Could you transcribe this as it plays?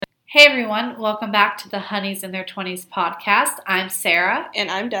Hey everyone, welcome back to the Honeys in Their 20s podcast. I'm Sarah.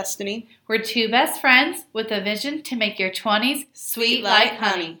 And I'm Destiny. We're two best friends with a vision to make your 20s sweet like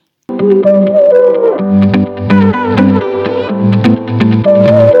honey.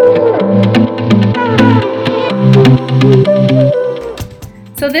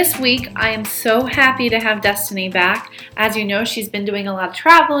 So this week, I am so happy to have Destiny back. As you know, she's been doing a lot of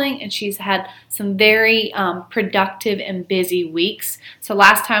traveling and she's had some very productive and busy weeks. So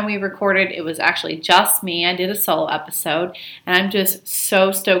last time we recorded, it was actually just me. I did a solo episode and I'm just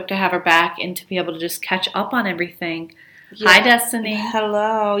so stoked to have her back and to be able to just catch up on everything. Yeah. Hi, Destiny.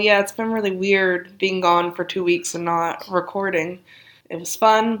 Hello. Yeah, it's been really weird being gone for 2 weeks and not recording. It was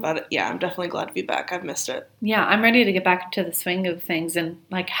fun, but yeah, I'm definitely glad to be back. I've missed it. Yeah, I'm ready to get back into the swing of things and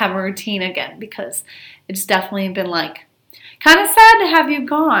have a routine again because it's definitely been kind of sad to have you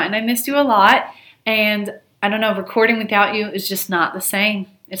gone. I missed you a lot, and I don't know, recording without you is just not the same.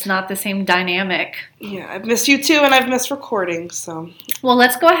 It's not the same dynamic. Yeah, I've missed you too, and I've missed recording, so. Well,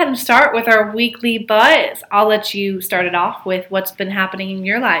 let's go ahead and start with our weekly buzz. I'll let you start it off with what's been happening in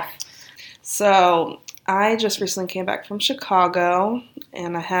your life. So, I just recently came back from Chicago,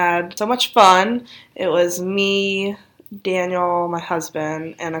 and I had so much fun. It was me, Daniel, my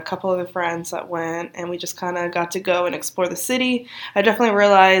husband, and a couple other friends that went, and we just kind of got to go and explore the city. I definitely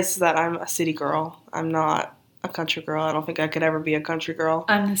realized that I'm a city girl. I'm not a country girl. I don't think I could ever be a country girl.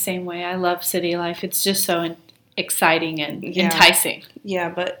 I'm the same way. I love city life. It's just so exciting and enticing. Yeah,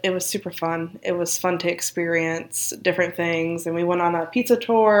 but it was super fun. It was fun to experience different things, and we went on a pizza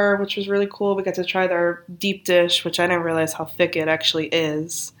tour, which was really cool. We got to try their deep dish, which I didn't realize how thick it actually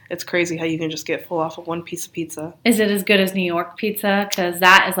is. It's crazy how you can just get full off of one piece of pizza. Is it as good as New York pizza? Because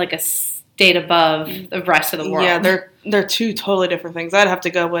that is like a state above the rest of the world. Yeah, they're two totally different things. I'd have to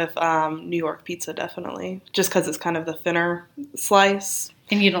go with New York pizza, definitely, just because it's kind of the thinner slice.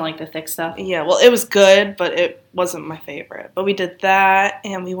 And you don't like the thick stuff? Yeah, well, it was good, but it wasn't my favorite. But we did that,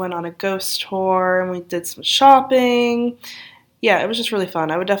 and we went on a ghost tour, and we did some shopping. Yeah, it was just really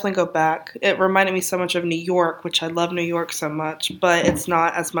fun. I would definitely go back. It reminded me so much of New York, which I love New York so much, but it's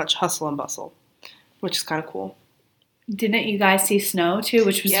not as much hustle and bustle, which is kind of cool. Didn't you guys see snow, too?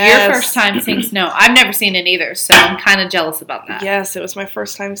 Which was your first time seeing snow. I've never seen it either, so I'm kind of jealous about that. Yes, it was my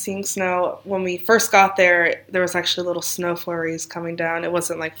first time seeing snow. When we first got there, there was actually little snow flurries coming down. It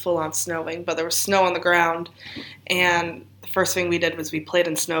wasn't full-on snowing, but there was snow on the ground. And the first thing we did was we played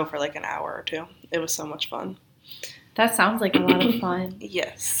in snow for an hour or two. It was so much fun. That sounds like a lot of fun.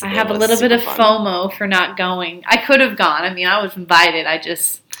 Yes. I have a little bit of FOMO for not going. I could have gone. I mean, I was invited.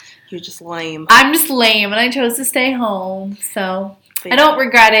 You're just lame. I'm just lame, and I chose to stay home, so yeah. I don't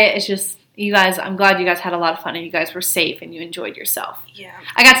regret it. It's just, you guys, I'm glad you guys had a lot of fun, and you guys were safe, and you enjoyed yourself. Yeah.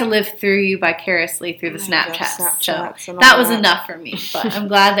 I got to live through you vicariously through the Snapchats, so that was enough for me, but I'm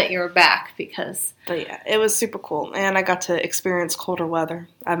glad that you were back, because... But yeah, it was super cool, and I got to experience colder weather.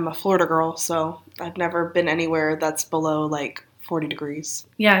 I'm a Florida girl, so I've never been anywhere that's below, 40 degrees.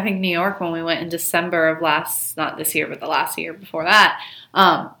 Yeah, I think New York, when we went in December of not this year, but the last year before that,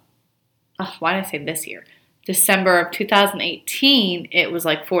 why did I say this year? December of 2018, it was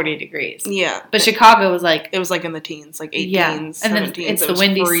 40 degrees. Yeah. But Chicago was It was in the teens, 18s, yeah. 17s. And then it's the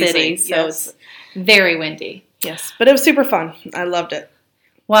windy city, so it's very windy. Yes, but it was super fun. I loved it.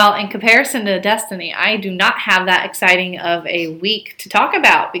 Well, in comparison to Destiny, I do not have that exciting of a week to talk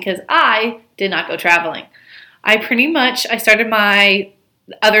about because I did not go traveling. I started my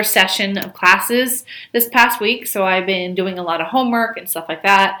other session of classes this past week, so I've been doing a lot of homework and stuff like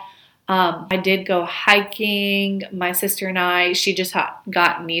that. I did go hiking. My sister and I, she just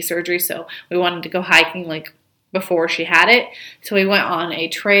got knee surgery, so we wanted to go hiking before she had it. So we went on a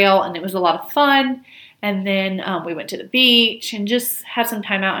trail, and it was a lot of fun. And then we went to the beach and just had some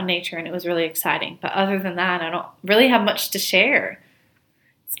time out in nature, and it was really exciting. But other than that, I don't really have much to share.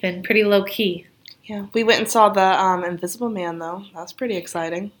 It's been pretty low-key. Yeah, we went and saw the Invisible Man, though. That was pretty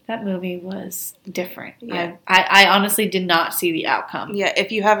exciting. That movie was different. Yeah. I honestly did not see the outcome. Yeah,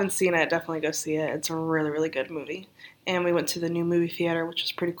 if you haven't seen it, definitely go see it. It's a really, really good movie. And we went to the new movie theater, which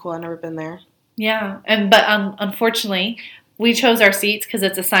was pretty cool. I've never been there. Yeah, but unfortunately, we chose our seats because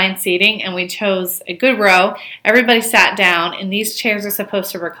it's assigned seating, and we chose a good row. Everybody sat down, and these chairs are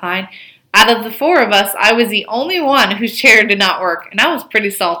supposed to recline. Out of the four of us, I was the only one whose chair did not work, and I was pretty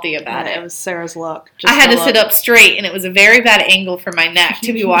salty about it. It was Sarah's luck. I had to sit up straight, and it was a very bad angle for my neck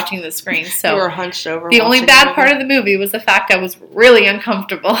to be watching the screen. So you were hunched over. The only bad part of the movie was the fact I was really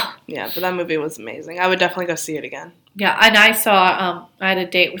uncomfortable. Yeah, but that movie was amazing. I would definitely go see it again. Yeah, and I saw, I had a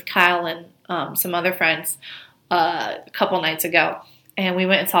date with Kyle and some other friends a couple nights ago, and we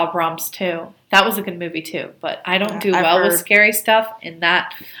went and saw Brahms too. That was a good movie too, but I don't do I've well with heard- scary stuff. And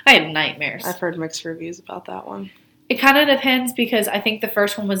that I had nightmares. I've heard mixed reviews about that one. It kind of depends because I think the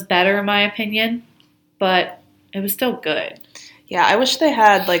first one was better in my opinion, but it was still good. Yeah, I wish they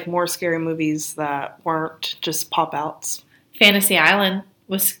had like more scary movies that weren't just pop outs. Fantasy Island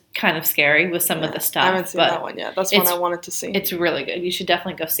was kind of scary with some of the stuff. I haven't seen that one yet. That's one I wanted to see. It's really good. You should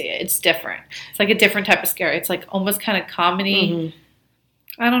definitely go see it. It's different. It's like a different type of scary. It's like almost kind of comedy. Mm-hmm.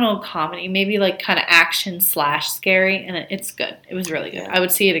 I don't know, comedy. Maybe like kind of action / scary, and it's good. It was really good. Yeah. I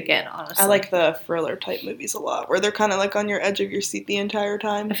would see it again, honestly. I like the thriller type movies a lot, where they're kind of like on your edge of your seat the entire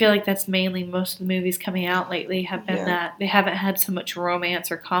time. I feel like that's mainly most of the movies coming out lately have been Yeah. that. They haven't had so much romance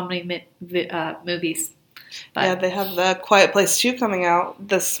or comedy movies. But Yeah, they have The Quiet Place 2 coming out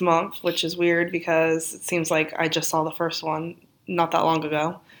this month, which is weird because it seems like I just saw the first one not that long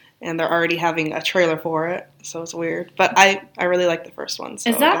ago, and they're already having a trailer for it, so it's weird. But I really like the first one. So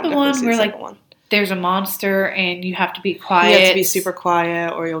Is that I'll the definitely one see where, the like, second one. there's a monster and you have to be quiet? You have to be super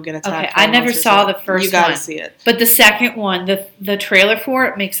quiet or you'll get attacked. Okay, I by never monsters. saw the first You gotta one. see it. But the second one, the trailer for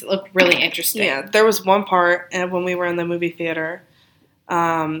it makes it look really interesting. Yeah, there was one part when we were in the movie theater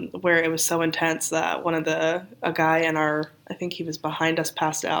where it was so intense that a guy in I think he was behind us,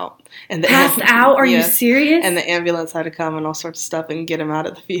 passed out. And Passed out? Are you Yes. serious? And the ambulance had to come and all sorts of stuff and get him out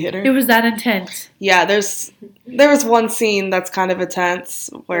of the theater. It was that intense. Yeah, there was one scene that's kind of intense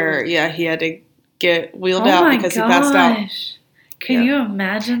where he had to get wheeled out because he passed out. Can Yeah. you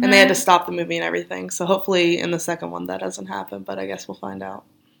imagine that? And they had to stop the movie and everything. So hopefully in the second one that doesn't happen, but I guess we'll find out.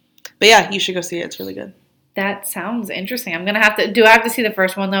 But yeah, you should go see it. It's really good. That sounds interesting. I'm going to have to... Do I have to see the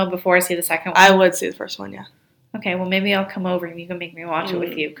first one, though, before I see the second one? I would see the first one, yeah. Okay, well, maybe I'll come over and you can make me watch it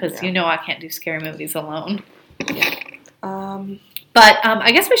with you because yeah. you know I can't do scary movies alone. But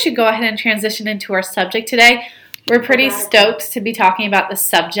I guess we should go ahead and transition into our subject today. We're pretty stoked to be talking about the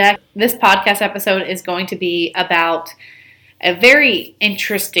subject. This podcast episode is going to be about a very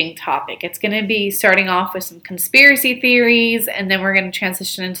interesting topic. It's going to be starting off with some conspiracy theories, and then we're going to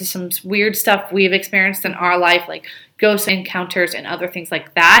transition into some weird stuff we've experienced in our life, like ghost encounters and other things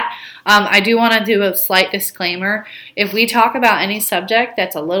like that. I do want to do a slight disclaimer. If we talk about any subject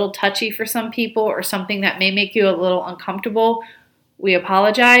that's a little touchy for some people or something that may make you a little uncomfortable, we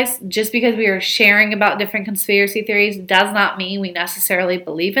apologize. Just because we are sharing about different conspiracy theories does not mean we necessarily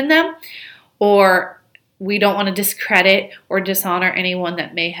believe in them, or we don't want to discredit or dishonor anyone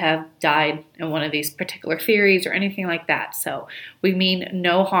that may have died in one of these particular theories or anything like that. So we mean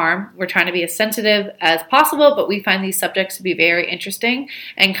no harm. We're trying to be as sensitive as possible, but we find these subjects to be very interesting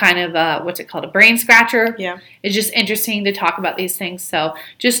and kind of, a brain scratcher. Yeah. It's just interesting to talk about these things. So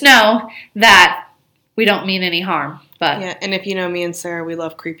just know that we don't mean any harm. But Yeah, and if you know me and Sarah, we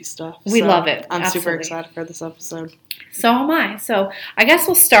love creepy stuff. We love it. I'm super Absolutely. excited for this episode. so am I. So I guess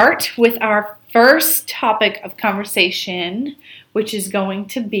we'll start with our first topic of conversation, which is going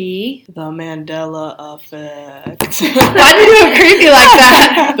to be... The Mandela Effect. Why did you go creepy like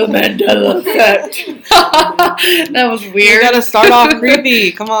that? The Mandela Effect. That was We weird. gotta start off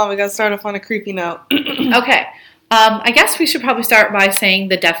creepy. Come on, we gotta start off on a creepy note. Okay. I guess we should probably start by saying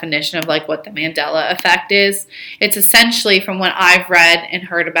the definition of like what the Mandela effect is. It's essentially, from what I've read and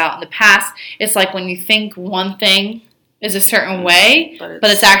heard about in the past, it's like when you think one thing is a certain way, but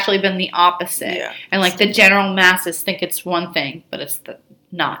it's actually been the opposite. Yeah. And like the general masses think it's one thing, but it's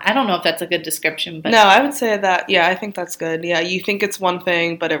not. I don't know if that's a good description, but No, I would say that, yeah, I think that's good. Yeah, you think it's one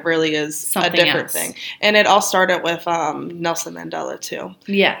thing, but it really is Something a different else. thing. And it all started with Nelson Mandela, too.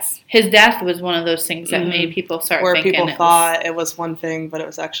 yes, his death was one of those things that made people start Where thinking people it was- thought it was one thing, but it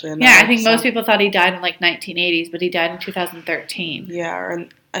was actually another. Yeah, I think so- most people thought he died in like 1980s, but he died in 2013. Yeah, or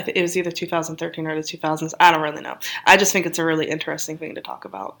it was either 2013 or the 2000s. I don't really know. I just think it's a really interesting thing to talk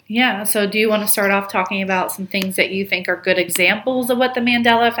about. Yeah, so do you want to start off talking about some things that you think are good examples of what the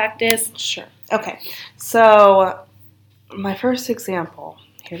Mandela effect is? Sure. Okay, so my first example.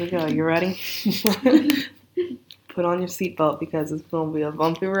 Here we go. You ready? Put on your seatbelt because it's going to be a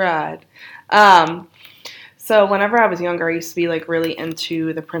bumpy ride. So whenever I was younger, I used to be like really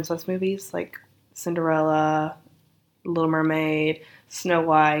into the princess movies, like Cinderella, Little Mermaid, Snow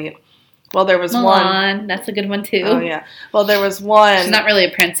White. Well, there was one. Mulan, that's a good one too. Oh yeah. Well, there was one. She's not really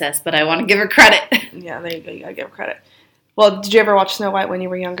a princess, but I want to give her credit. Yeah, there you go. You gotta give her credit. Well, did you ever watch Snow White when you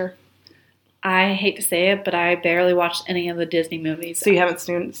were younger? I hate to say it, but I barely watched any of the Disney movies. So you haven't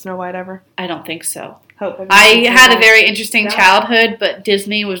seen Snow White ever? I don't think so. Hope. Have you I seen Snow had a White? very interesting No. childhood, but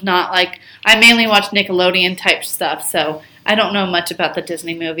Disney was not like... I mainly watched Nickelodeon type stuff, so I don't know much about the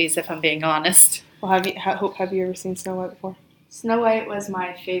Disney movies, if I'm being honest. Well, have you ever seen Snow White before? Snow White was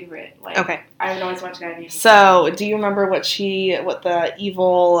my favorite. Like, Okay. I would always watch that anime. So, do you remember what the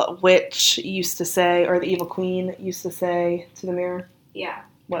evil witch used to say, or the evil queen used to say to the mirror? Yeah.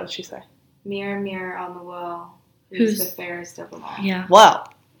 What did she say? Mirror, mirror on the wall, who's the fairest of them all? Yeah.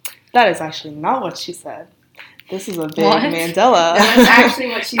 Well, that is actually not what she said. This is a big What? Mandela. That's actually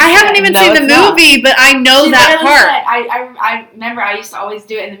what she said. I haven't even No, seen the it's not. movie, but I know She that literally part. said- I remember I used to always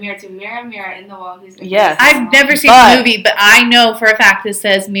do it in the mirror too. Mirror, mirror in the wall, who's the Yes. fairest of them I've all? never seen But- the movie, but I know for a fact it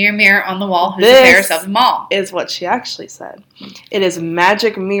says mirror, mirror on the wall, who's the This- fairest of them all. Is what she actually said. It is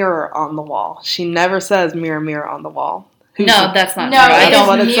magic mirror on the wall. She never says mirror, mirror on the wall. Who's No, the- that's not No, true. I it is That's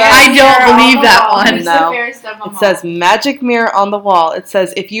what don't. it mirror, says. I don't mirror on believe the that wall, one. Who's No. the fairest of them It all? says magic mirror on the wall. It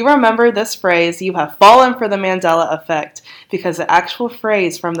says, if you remember this phrase, you have fallen for the Mandela effect, because the actual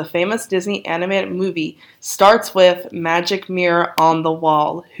phrase from the famous Disney animated movie starts with magic mirror on the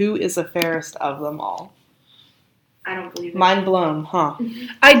wall. Who is the fairest of them all? I don't believe it. Mind blown, huh?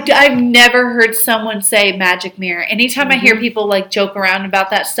 I've never heard someone say magic mirror. Anytime I Mm-hmm. hear people like joke around about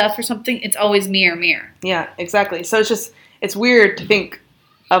that stuff or something, it's always mirror, mirror. Yeah, exactly. So it's weird to think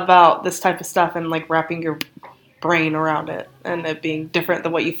about this type of stuff and like wrapping your brain around it and it being different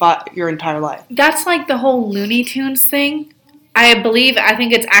than what you thought your entire life. That's like the whole Looney Tunes thing. I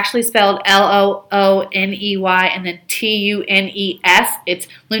think it's actually spelled Looney and then Tunes. It's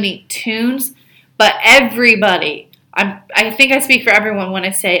Looney Tunes. But everybody, I think I speak for everyone when I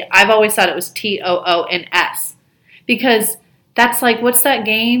say I've always thought it was Toons. Because that's like, what's that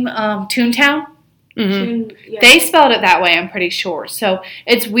game? Toontown? Mm-hmm. Yeah. They spelled it that way, I'm pretty sure. So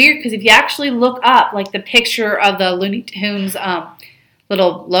it's weird because if you actually look up like the picture of the Looney Tunes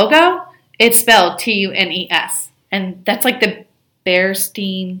little logo, it's spelled Tunes. And that's like the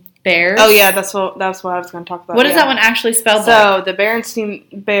Bearstein Bears. Oh yeah, that's what I was going to talk about. What is yeah. that one actually spelled like? So the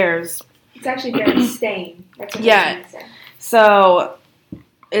Berenstein Bears. It's actually Berenstain. That's what Yeah. I was going to say. So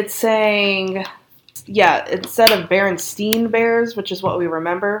it's saying, yeah, instead of Berenstein Bears, which is what we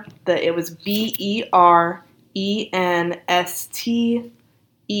remember, that it was Berenstein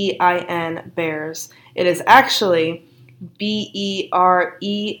Bears. It is actually Berenstain,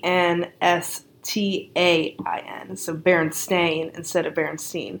 so Berenstain instead of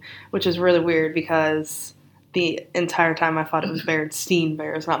Berenstein, which is really weird because the entire time I thought it was Berenstein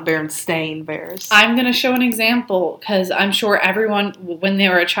Bears, not Berenstain Bears. I'm going to show an example because I'm sure everyone, when they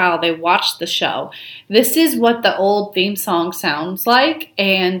were a child, they watched the show. This is what the old theme song sounds like,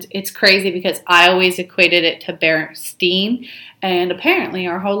 and it's crazy because I always equated it to Berenstein, and apparently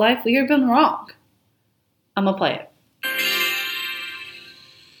our whole life we have been wrong. I'm going to play it.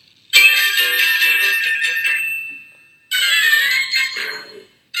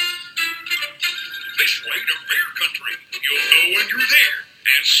 This way to Bear Country. You'll know when you're there.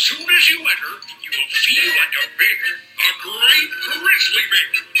 As soon as you enter, you will feel like a bear. A great grizzly bear.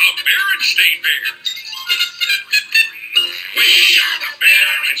 A Berenstain Bear. We are the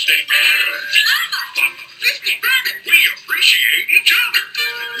Berenstain Bears. Papa, we appreciate each other.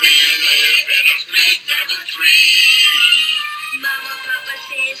 We live in a big double tree. Mama, Papa,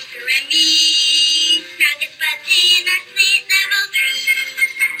 sister, and me. Nuggets, Fuzzy, in our sweet little dress.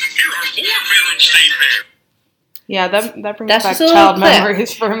 Here are more Berenstain Bears. Yeah, that brings That's back just a little child clip.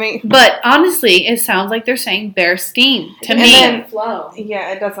 memories for me. But honestly, it sounds like they're saying Bearstein to It me. then- doesn't flow.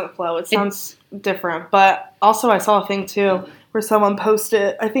 Yeah, it doesn't flow. It sounds different. But also, I saw a thing too where someone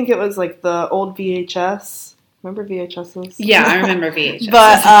posted. I think it was like the old VHS. Remember VHSs? Yeah, I remember VHS.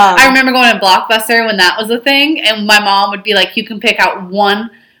 But I remember going to Blockbuster when that was a thing, and my mom would be like, you can pick out one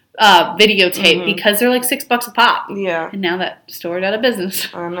videotape Mhm. because they're like $6 a pop. Yeah, And now that store's out of business.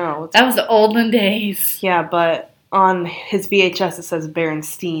 I know. That was the olden days. Yeah, but on his VHS it says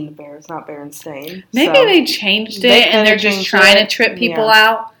Berenstein Bears, not Berenstain. Maybe So, they changed They it and they're kinda just changed trying it. to trip people Yeah.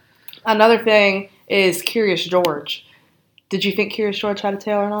 out. Another thing is Curious George. Did you think Curious George had a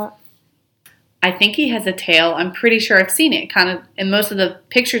tail or not? I think he has a tail. I'm pretty sure I've seen it. Kind of in most of the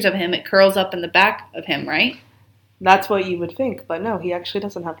pictures of him, it curls up in the back of him, right? That's what you would think, but no, he actually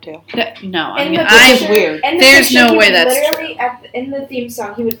doesn't have a tail. No, I In mean, the Which is picture- weird. in the There's picture, no he way would that's literally in the theme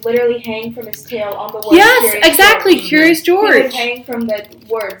song, he would literally hang from his tail on the word Yes, Curious exactly. George. Curious He would George. hang from the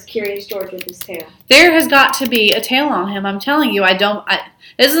words Curious George with his tail. There has got to be a tail on him. I'm telling you,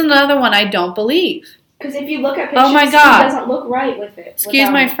 this is another one I don't believe. Because if you look at pictures, Oh my God. he doesn't look right with it. Excuse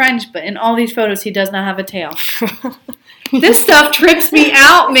without my it. French, but in all these photos, he does not have a tail. This stuff trips me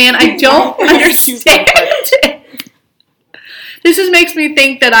out, man. I don't Excuse my understand it. This just makes me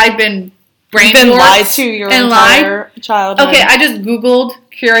think that I've been You've been lied brainwashed to your and lied. entire childhood. Okay, I just Googled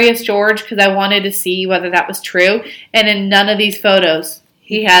Curious George because I wanted to see whether that was true. And in none of these photos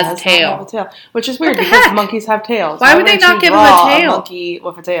He has a does not tail. have a tail, which is weird What the because heck? monkeys have tails. Why would they not you give him a draw tail? monkey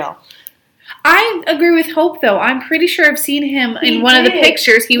with a tail. I agree with Hope, though. I'm pretty sure I've seen him in He one of the did.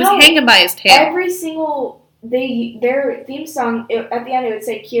 pictures. He was No. hanging by his tail. Every single their theme song at the end it would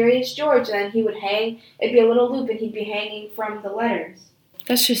say Curious George, and then he would hang. It'd be a little loop, and he'd be hanging from the letters.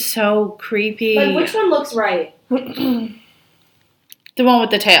 That's just so creepy. Like, which one looks right? The one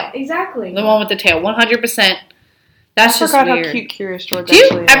with the tail. Exactly. The one with the tail. 100%. That's I just forgot weird. how cute Curious George Do you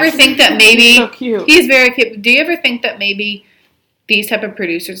actually ever is. think that maybe He's so cute. he's very cute? Do you ever think that maybe these type of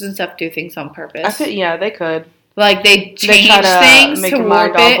producers and stuff do things on purpose? I could, yeah, they could. Like they change They try to things make to your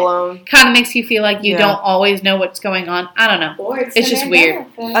warp mind all it. blown. Kind of makes you feel like you Yeah. don't always know what's going on. I don't know. Or It's the just Mandela weird.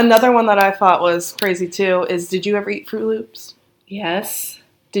 effect. Another one that I thought was crazy too is, did you ever eat Fruit Loops? Yes.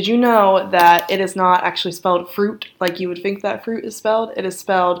 Did you know that it is not actually spelled fruit like you would think that fruit is spelled? It is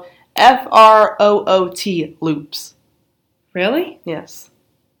spelled F-R-O-O-T loops. Really? Yes.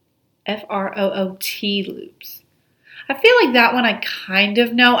 F-R-O-O-T loops. I feel like that one I kind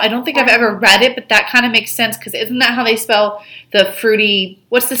of know. I don't think I've ever read it, but that kind of makes sense because isn't that how they spell the fruity?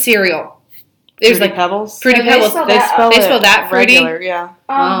 What's the cereal? There's Fruity like Pebbles. Fruity No, they Pebbles. spell They that- spell they it spell that fruity? regular, yeah.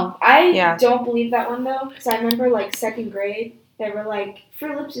 I Yeah. don't believe that one though, because I remember like second grade, they were like,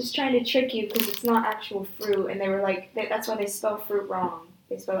 Fruit Loops is trying to trick you because it's not actual fruit, and they were like, that's why they spell fruit wrong.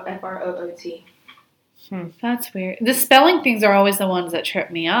 They spell F-R-O-O-T. That's weird. The spelling things are always the ones that trip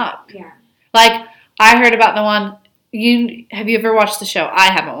me up. Yeah. Like I heard about the one. Have you ever watched the show?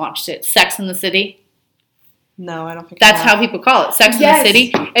 I haven't watched it. Sex and the City. No, I don't think That's I how have. people call it. Sex Yes. and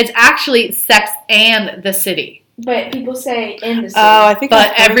the City. It's actually Sex and the City. But people say in the city. Oh, I think But I've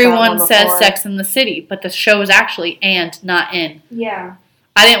heard that everyone one says before. Sex and the City. But the show is actually and, not in. Yeah.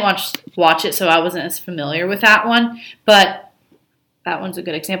 I didn't watch it, so I wasn't as familiar with that one. But that one's a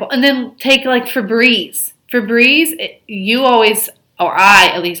good example. And then take like Febreze. Febreze, you always, or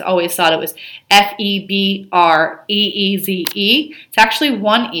I at least always thought it was F-E-B-R-E-E-Z-E. It's actually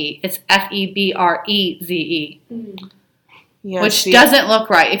one E. It's F-E-B-R-E-Z-E. Yeah, Which see, doesn't look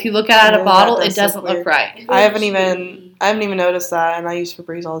right. If you look at it Yeah, a bottle, that it does doesn't look look weird. right. I haven't even noticed that, and I use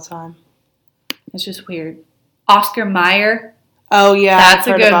Febreze all the time. It's just weird. Oscar Mayer. Oh yeah, That's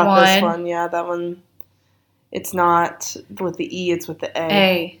a I've heard good about this one. one. Yeah, that one. It's not with the E; it's with the A.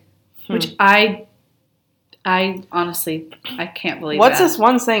 A. Which I honestly, I can't believe What's that. this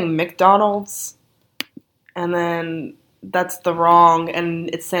one saying McDonald's? And then that's the wrong, and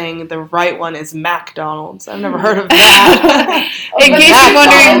it's saying the right one is McDonald's. I've never heard of that. In but case the you're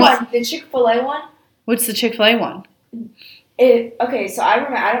wondering Chick-fil-A what- one, the Chick-fil-A one, What's the Chick-fil-A one? okay, so I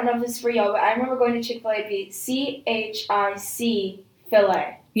remember, I don't know if this is for y'all, but I remember going to Chick-fil-A, it'd be C-H-I-C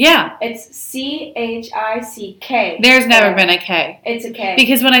Filet. Yeah. It's C-H-I-C-K. There's never been a K. It's a K.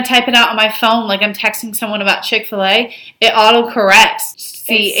 Because when I type it out on my phone, like I'm texting someone about Chick-fil-A, it auto-corrects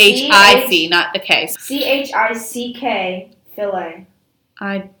C-H-I-C, not the K. C-H-I-C-K Filet.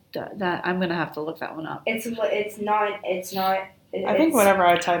 I'm going to have to look that one up. It's not. I think whenever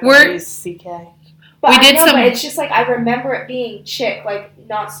I type, We're- I use CK. But we I did know, some- but it's just like I remember it being chick, like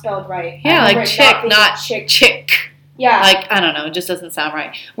not spelled right. I Yeah, remember like it chick, being not chick. chick. Yeah. Like, I don't know, it just doesn't sound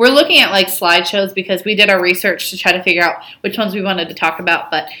right. We're looking at like slideshows because we did our research to try to figure out which ones we wanted to talk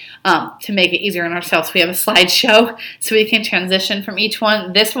about, but to make it easier on ourselves, we have a slideshow so we can transition from each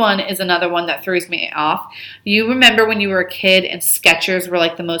one. This one is another one that throws me off. You remember when you were a kid and Skechers were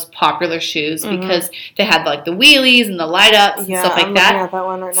like the most popular shoes because they had like the wheelies and the light ups Yeah, and stuff like I'm that. looking at that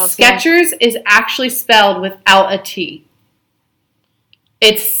one right now. too. Skechers is actually spelled without a T.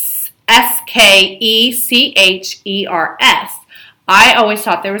 It's Skechers. I always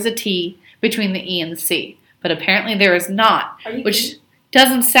thought there was a T between the E and the C, but apparently there is not, Are you which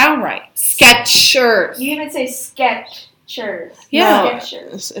doesn't sound right. Skechers. You even say Skechers. Yeah. No,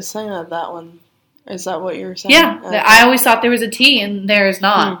 Skechers. it's saying that one. Is that what you're saying? Yeah, Okay. I always thought there was a T and there is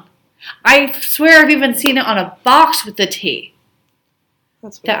not. I swear I've even seen it on a box with the T.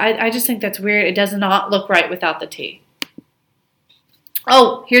 That's weird. I just think that's weird. It does not look right without the T.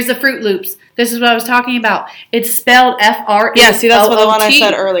 Oh, here's the Fruit Loops. This is what I was talking about. It's spelled F-R-E-O-O-T. Yeah, see, that's what the one I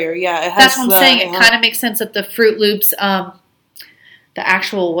said earlier. Yeah, it has That's what I'm saying. It uh-huh. kind of makes sense that the Fruit Loops, the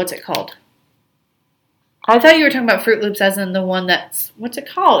actual, what's it called? I thought you were talking about Fruit Loops as in the one that's, what's it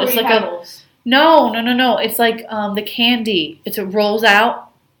called? It's Fruity like Pebbles. no. It's like the candy. It rolls out.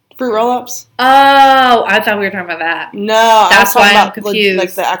 Fruit roll-ups? Oh, I thought we were talking about that. No, That's I was why talking I'm about confused.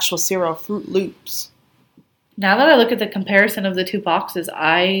 like the actual cereal, Fruit Loops. Now that I look at the comparison of the two boxes,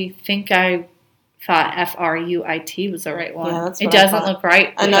 I think I thought Fruit was the right one. Yeah, that's it what I doesn't thought. look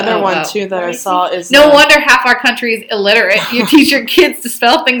right. with Another the one, O. too, that Let I me saw see. is... No wonder half our country is illiterate. You teach your kids to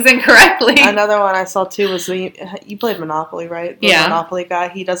spell things incorrectly. Another one I saw, too, was you played Monopoly, right? The Yeah. Monopoly guy,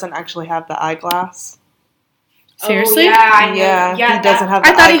 he doesn't actually have the eyeglass. Seriously? Oh, yeah, I know. Yeah, he doesn't have the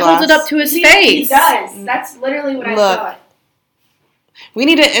I thought he eyeglass. holds it up to his He face. does. That's literally what I Look. thought. We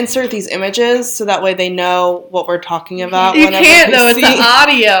need to insert these images so that way they know what we're talking about. You whenever can't we though. It's see- the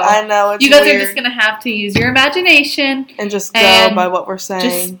audio. I know, it's You guys weird. are just gonna have to use your imagination. And just go and by what we're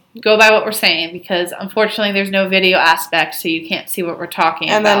saying. Just go by what we're saying because unfortunately there's no video aspect, so you can't see what we're talking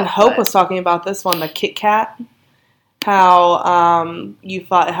And about. then Hope but- was talking about this one, the Kit Kat. How you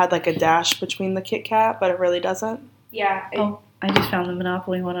thought it had like a dash between the Kit Kat, but it really doesn't. Yeah. Oh, I just found the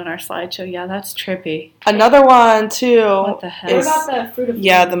Monopoly one on our slideshow. Yeah, that's trippy. Another one too. What the heck? What is- about the Fruit of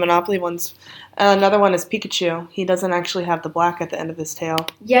Yeah, Loom? the Monopoly ones. Another one is Pikachu. He doesn't actually have the black at the end of his tail.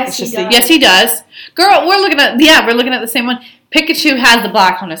 Yes, It's he just does. Yes, he does. Girl, we're looking at the same one. Pikachu has the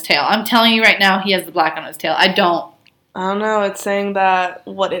black on his tail. I'm telling you right now, he has the black on his tail. I don't. I don't know. It's saying that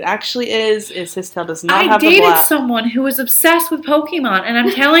what it actually is his tail does not I have the dated black. someone who was obsessed with Pokemon, and I'm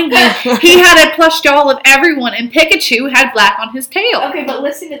telling you, he had a plush doll of everyone, and Pikachu had black on his tail. Okay, but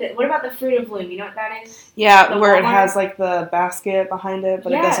listen to this. What about the Fruit of Loom? You know what that is? Yeah, The where it Walmart? has like the basket behind it,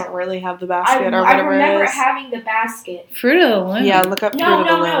 but it Yeah. doesn't really have the I basket or whatever remember it is. having the basket. Fruit of the Loom. Yeah, look up Fruit No, of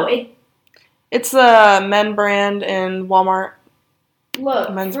the no, no. Loom. It It's the men brand in Walmart.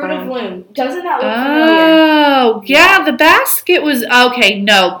 look Men's Fruit brand. of Loom. Doesn't that look familiar? Oh, yeah, the basket was okay.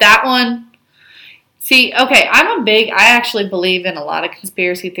 No, that one. See, okay, I actually believe in a lot of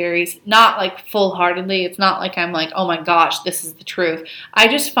conspiracy theories. Not like full heartedly. It's not like I'm like, oh my gosh, this is the truth. I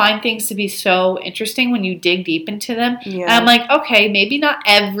just find things to be so interesting when you dig deep into them. Yeah. And I'm like, okay, maybe not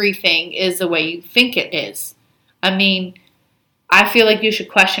everything is the way you think it is. I mean, I feel like you should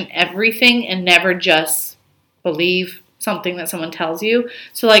question everything and never just believe something that someone tells you.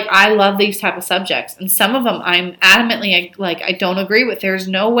 So, like, I love these type of subjects. And some of them I'm adamantly, I don't agree with. There's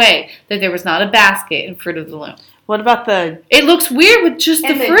no way that there was not a basket in Fruit of the Loom. What about the It looks weird with just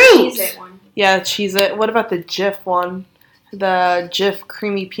And the the fruit. Cheez-It one. Cheez-It? What about the Jif one? The Jif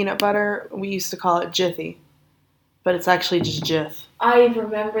creamy peanut butter? We used to call it Jiffy. But it's actually just Jif. I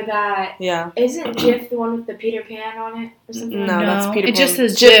remember that. Yeah. Isn't Jif the one with the Peter Pan on it or something? No, like that's No, Peter it Pan. just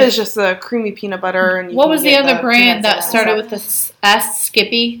says Jif Jif. is just the creamy peanut butter. And you What can was the get other brand peanuts that and started stuff. with the S,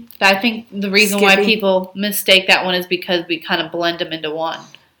 Skippy? I think the reason why Skippy. people mistake that one is because we kind of blend them into one.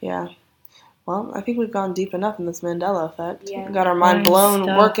 Yeah. Well, I think we've gone deep enough in this Mandela effect. Yeah. We got our mind Learning blown,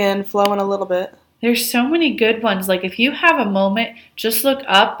 stuff. working, flowing a little bit. There's so many good ones. Like, if you have a moment, just look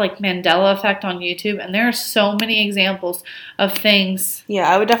up, like, Mandela Effect on YouTube, and there are so many examples of things. Yeah,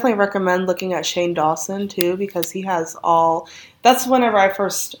 I would definitely recommend looking at Shane Dawson, too, because he has all... That's whenever I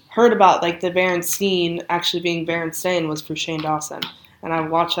first heard about, like, the Berenstain actually being Berenstain was for Shane Dawson. And I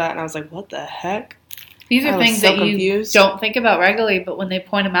watched that, and I was like, what the heck? These I are was things so that you confused. don't think about regularly, but when they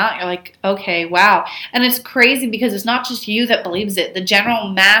point them out, you're like, okay, wow. And it's crazy because it's not just you that believes it. The general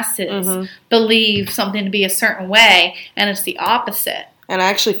masses Mhm. believe something to be a certain way, and it's the opposite. And I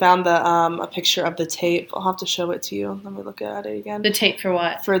actually found a picture of the tape. I'll have to show it to you. Let me look at it again. The tape for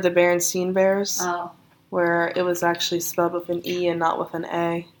what? For the Berenstain Bears, Oh. where it was actually spelled with an E and not with an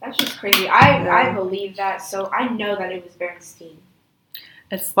A. That's just crazy. I Yeah. believe that, so I know that it was Berenstain.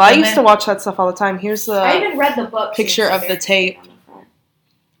 It's Well, I used to watch that stuff all the time. Here's I the even read the book. picture of the tape.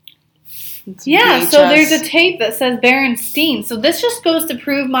 it's Yeah, so VHS. there's a tape that says Berenstain. So this just goes to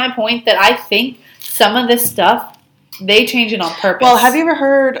prove my point that I think some of this stuff, they change it on purpose. Well, have you ever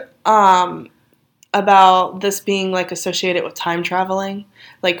heard about this being like associated with time traveling?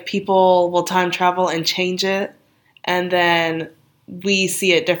 Like people will time travel and change it, and then we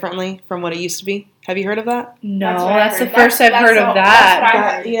see it differently from what it used to be. Have you heard of that? No, That's what I that's the heard. first I've heard of all- that. That's what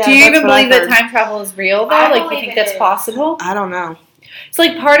I heard. Yeah, Do you that's even what I believe that heard. time travel is real, though? I Like, you believe think it that's is. possible? I don't know. It's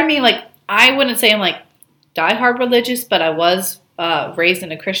like part of me, like, I wouldn't say I'm like diehard religious, but I was raised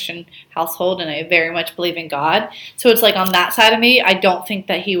in a Christian household and I very much believe in God. So it's like on that side of me, I don't think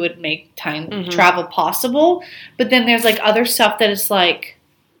that he would make time Mhm. travel possible. But then there's like other stuff that is like,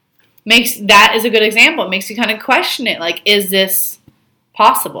 that is a good example. It makes you kind of question it. Like, is this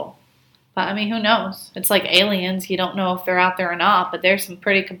possible? But I mean, who knows? It's like aliens. You don't know if they're out there or not, but there's some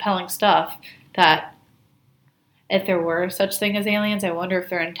pretty compelling stuff that if there were such thing as aliens, I wonder if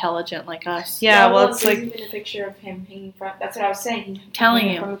they're intelligent like us. Yeah, well, look, it's there's like even a picture of him hanging from. That's what I was saying. Telling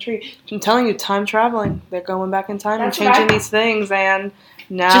hanging you. from the tree. I'm telling you, time traveling. They're going back in time That's and what changing I- these things, and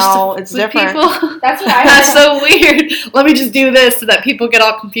now it's with different. People. That's what I That's heard. so weird. Let me just do this so that people get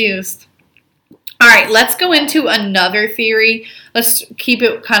all confused. All right, let's go into another theory let's keep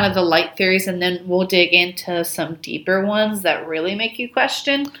it kind of the light theories, and then we'll dig into some deeper ones that really make you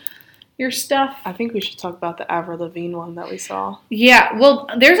question your stuff. I think we should talk about the Avril Lavigne one that we saw. Yeah, well,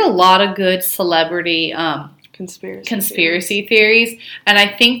 there's a lot of good celebrity Conspiracy theories, and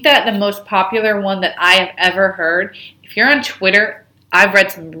I think that the most popular one that I have ever heard, if you're on Twitter, I've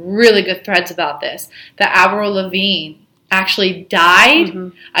read some really good threads about this, that Avril Lavigne actually died. Mm-hmm.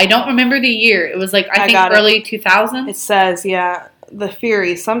 I don't remember the year. It was like, I think early 2000s. It says, yeah, the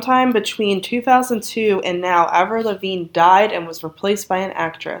theory, sometime between 2002 and now, Avril Lavigne died and was replaced by an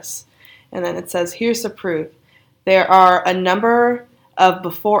actress. And then it says, here's the proof. There are a number of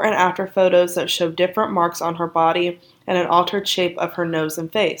before and after photos that show different marks on her body and an altered shape of her nose and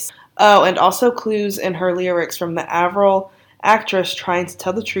face. Oh, and also clues in her lyrics from the Avril actress trying to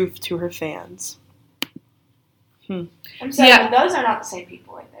tell the truth to her fans. I'm sorry, but those are not the same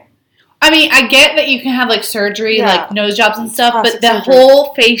people right there. I mean, I get that you can have like surgery, like nose jobs and stuff, Plastic but the surgery.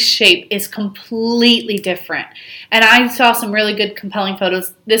 whole face shape is completely different. And I saw some really good, compelling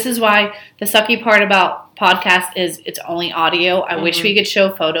photos. This is why the sucky part about podcast is it's only audio. I wish we could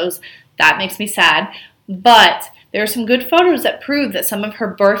show photos. That makes me sad. But there are some good photos that prove that some of her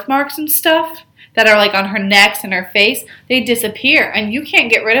birthmarks and stuff that are like on her necks and her face, they disappear. And you can't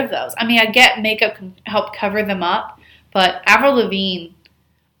get rid of those. I mean, I get makeup can help cover them up. But Avril Lavigne,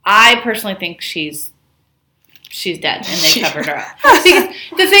 I personally think she's dead, and they covered her up. Because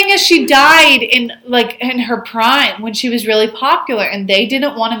the thing is, she died in her prime when she was really popular, and they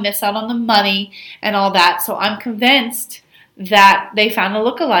didn't want to miss out on the money and all that. So I'm convinced that they found a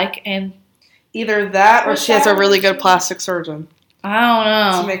lookalike, and either that or she has a really good plastic surgeon I don't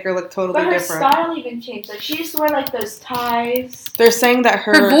know to make her look totally But her different. style even changed. Like, she used to wear, like, those ties. They're saying that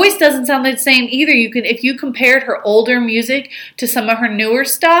her voice doesn't sound the same either. You could, if you compared her older music to some of her newer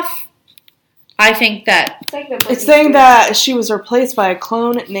stuff, I think that it's saying that she was replaced by a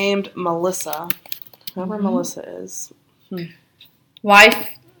clone named Melissa. Whoever Melissa is.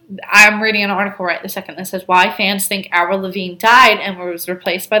 why. I'm reading an article right this second that says why fans think Avril Lavigne died and was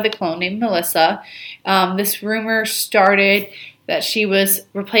replaced by the clone named Melissa. This rumor started that she was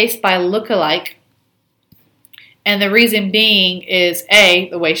replaced by a lookalike, and the reason being is A,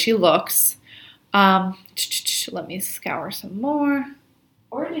 the way she looks. Let me scour some more.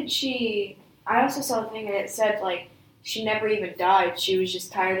 Or did she... I also saw a thing and it said, like, she never even died. She was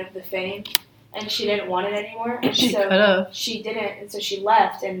just tired of the fame, and she didn't want it anymore. And She so could've. she didn't, and so she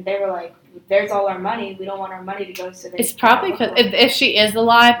left, and they were like, there's all our money. We don't want our money to go to the... It's probably because if she is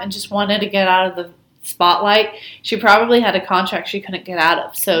alive and just wanted to get out of the spotlight, she probably had a contract she couldn't get out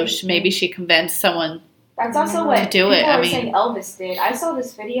of. So maybe she convinced someone That's also what do it. people I were mean, saying Elvis did. I saw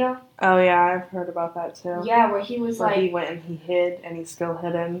this video. Oh yeah, I've heard about that too. Yeah, where he was Where like... he went and he hid and he's still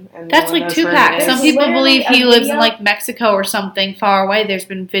hidden. And that's no one like knows where he Tupac. is. Some There's people literally believe he a lives in video- like Mexico or something far away. There's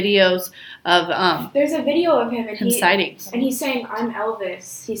been videos of There's a video of him, and him sightings. and he's saying, I'm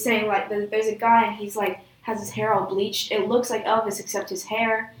Elvis. He's saying, like, there's a guy, and he's like, has his hair all bleached. It looks like Elvis, except his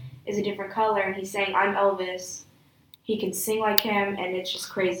hair is a different color, and he's saying, I'm Elvis. He can sing like him, and it's just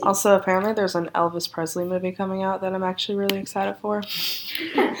crazy. Also, apparently there's an Elvis Presley movie coming out that I'm actually really excited for.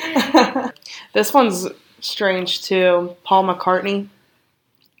 This one's strange too. Paul McCartney.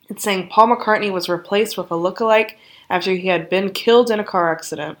 It's saying Paul McCartney was replaced with a lookalike after he had been killed in a car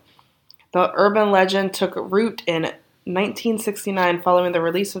accident. The urban legend took root in 1969 following the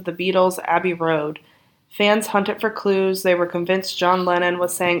release of the Beatles' Abbey Road. Fans hunted for clues. They were convinced John Lennon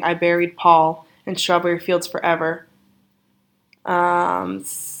was saying, I buried Paul in Strawberry Fields Forever.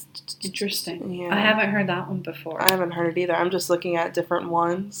 Interesting. Yeah. I haven't heard that one before. I haven't heard it either. I'm just looking at different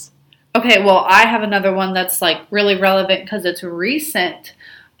ones. Okay, well, I have another one that's like really relevant because it's recent.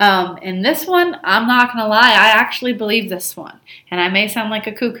 And this one, I'm not going to lie, I actually believe this one. And I may sound like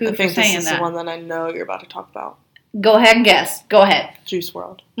a cuckoo I for think this saying is that. the one that I know you're about to talk about. Go ahead and guess. Go ahead. Juice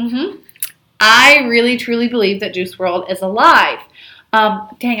WRLD. I really, truly believe that Juice WRLD is alive.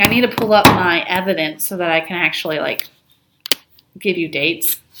 Dang, I need to pull up my evidence so that I can actually, like, give you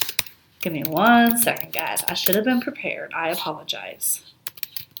dates. Give me 1 second, guys. I should have been prepared. I apologize.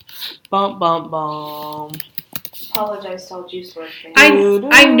 Bump, bump, bump. Apologize to all Juice WRLD fans.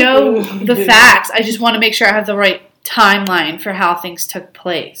 I know the facts. I just want to make sure I have the right timeline for how things took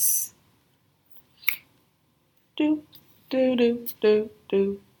place. Do, do, do, do,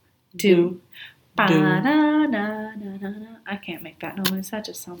 do. Do. Do. Ba-na-na-na-na-na. I can't make that noise. That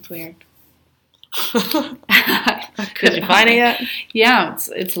just sounds weird. Did you find it yet? Yeah,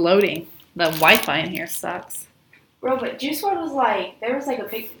 it's loading. The Wi-Fi in here sucks. Bro, but Juice WRLD was like, there was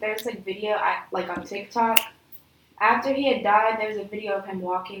like video like on TikTok. After he had died, there was a video of him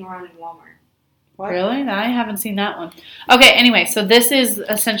walking around in Walmart. What? Really? I haven't seen that one. Okay, anyway, so this is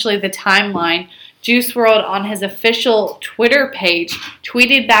essentially the timeline. Juice WRLD on his official Twitter page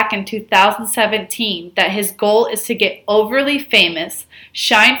tweeted back in 2017 that his goal is to get overly famous,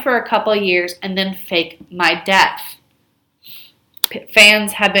 shine for a couple of years, and then fake my death.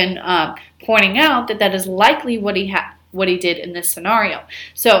 Fans have been pointing out that is likely what he did in this scenario.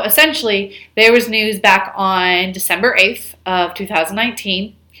 So essentially, there was news back on December 8th of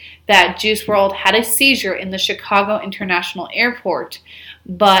 2019 that Juice WRLD had a seizure in the Chicago International Airport,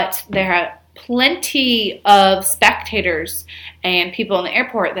 but there are plenty of spectators and people in the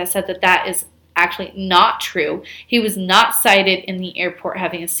airport that said that is actually not true. He was not sighted in the airport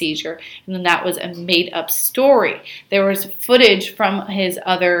having a seizure, and then that was a made-up story. There was footage from his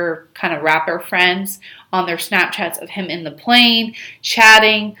other kind of rapper friends on their Snapchats of him in the plane,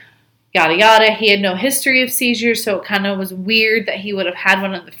 chatting, yada yada. He had no history of seizures, so it kind of was weird that he would have had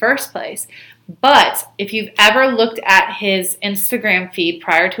one in the first place. But if you've ever looked at his Instagram feed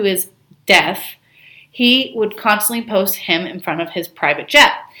prior to his death, he would constantly post him in front of his private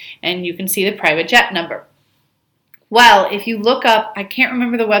jet, and you can see the private jet number. Well, if you look up, I can't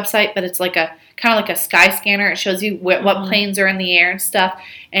remember the website, but it's like a kind of like a sky scanner. It shows you what planes are in the air and stuff,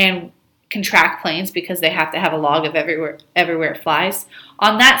 and can track planes because they have to have a log of everywhere it flies.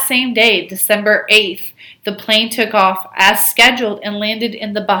 On that same day, December 8th, the plane took off as scheduled and landed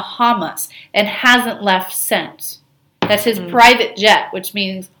in the Bahamas and hasn't left since. That's his private jet, which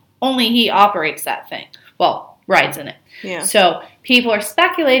means only he operates that thing. Well, rides in it. Yeah. So people are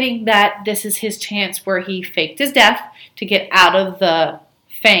speculating that this is his chance where he faked his death to get out of the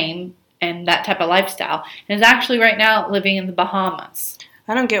fame and that type of lifestyle, and is actually right now living in the Bahamas.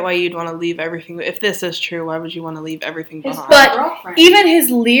 I don't get why you'd want to leave everything. If this is true, why would you want to leave everything His behind? But girlfriend. even his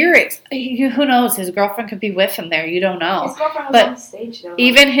lyrics, who knows? His girlfriend could be with him there. You don't know. His girlfriend was But on stage though.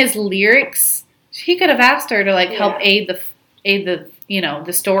 Even his lyrics, he could have asked her to help aid the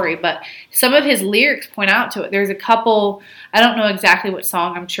the story. But some of his lyrics point out to it. There's a couple. I don't know exactly what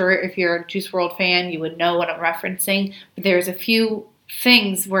song. I'm sure if you're a Juice WRLD fan, you would know what I'm referencing. But there's a few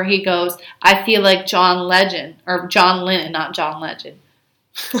things where he goes, "I feel like John Legend," or John Lennon, not John Legend.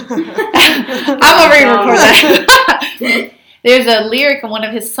 I'm gonna re-record that. There's a lyric in one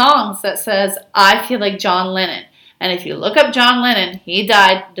of his songs that says, "I feel like John Lennon." And if you look up John Lennon, he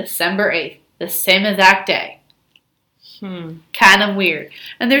died December 8th, the same exact day. Kind of weird.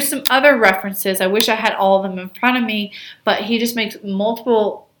 And there's some other references. I wish I had all of them in front of me, but he just makes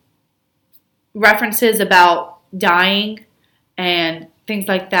multiple references about dying and things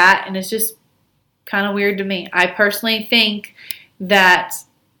like that, and it's just kind of weird to me. I personally think that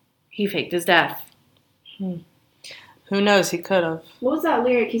he faked his death. Who knows? He could have. What was that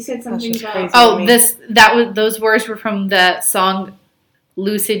lyric? He said something just about. crazy. Those words were from the song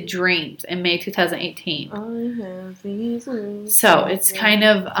Lucid Dreams in May 2018. So it's kind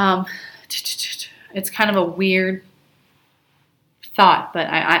of a weird thought, but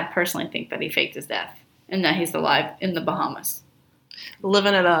I personally think that he faked his death and that he's alive in the Bahamas.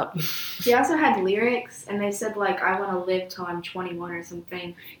 Living it up. He also had lyrics, and they said I want to live till I'm 21 or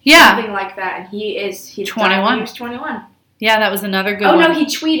something. Yeah, Something like that, and he's 21. He was 21. Yeah, that was another good one. one. No, he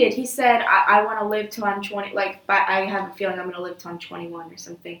tweeted. He said, I want to live till I'm 20. I have a feeling I'm going to live till I'm 21 or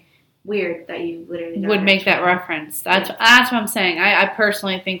something. Weird that you literally would make that reference. That's what I'm saying. I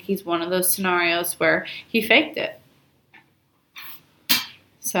personally think he's one of those scenarios where he faked it.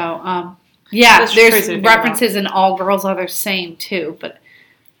 So, yeah, That's crazy to there's think references in All Girls Are the Same, too. But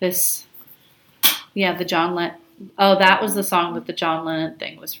this, the John Lennon. Oh, that was the song that the John Lennon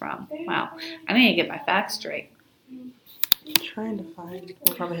thing was from. Wow. I need to get my facts straight. I'm trying to find.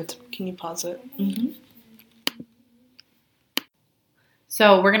 We'll probably have to. Can you pause it? Mm-hmm.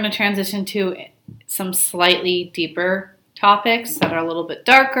 So we're going to transition to some slightly deeper topics that are a little bit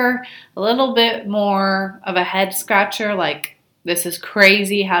darker, a little bit more of a head scratcher, like this is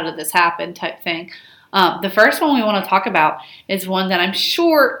crazy, how did this happen type thing. The first one we want to talk about is one that I'm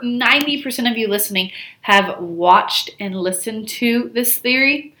sure 90% of you listening have watched and listened to this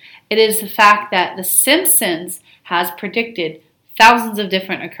theory. It is the fact that The Simpsons has predicted thousands of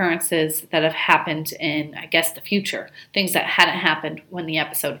different occurrences that have happened in, I guess, the future. Things that hadn't happened when the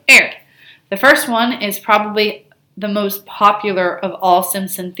episode aired. The first one is probably the most popular of all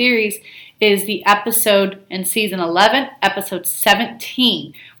Simpson theories, is the episode in season 11, episode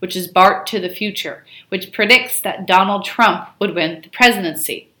 17, which is Bart to the Future, which predicts that Donald Trump would win the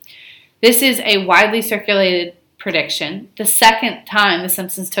presidency. This is a widely circulated prediction. The second time The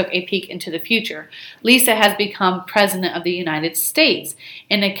Simpsons took a peek into the future. Lisa has become president of the United States.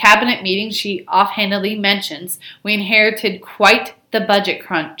 In a cabinet meeting, she offhandedly mentions, "We inherited quite the budget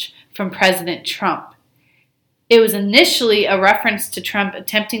crunch from President Trump. It was initially a reference to Trump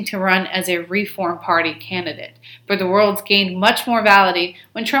attempting to run as a Reform Party candidate, but the words gained much more validity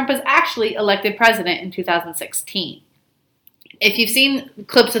when Trump was actually elected president in 2016. If you've seen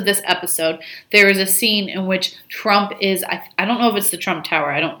clips of this episode, there is a scene in which Trump is, I don't know if it's the Trump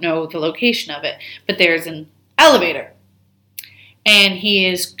Tower, I don't know the location of it, but there's an elevator. And he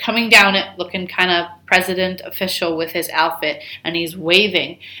is coming down it looking kind of president official with his outfit, and he's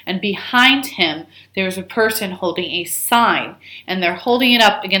waving. And behind him, there's a person holding a sign, and they're holding it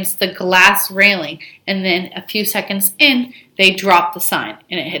up against the glass railing. And then a few seconds in, they drop the sign,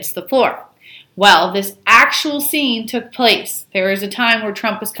 and it hits the floor. Well, this actual scene took place. There is a time where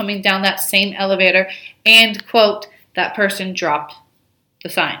Trump was coming down that same elevator, and, quote, that person dropped the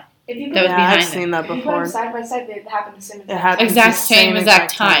sign. If you That was put, behind I've it. seen that if you put before. them side by side, they happen the same It happened Exact the same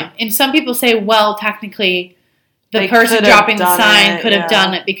exact time. And some people say, well, technically, the They person could have dropping the done sign it, could have yeah.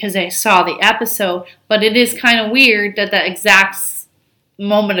 done it because they saw the episode. But it is kind of weird that the exact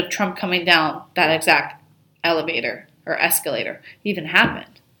moment of Trump coming down that exact elevator or escalator even happened.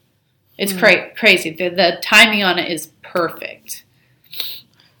 It's crazy. The timing on it is perfect.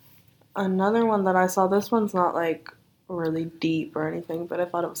 Another one that I saw, this one's not like really deep or anything, but I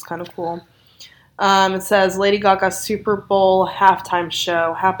thought it was kind of cool. It says Lady Gaga's Super Bowl halftime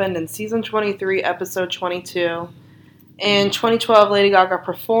show happened in season 23, episode 22. In 2012, Lady Gaga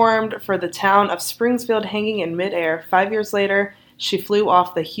performed for the town of Springfield hanging in midair. 5 years later, she flew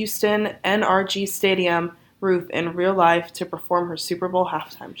off the Houston NRG Stadium roof in real life to perform her Super Bowl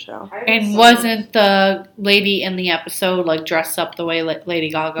halftime show. And wasn't the lady in the episode like dressed up the way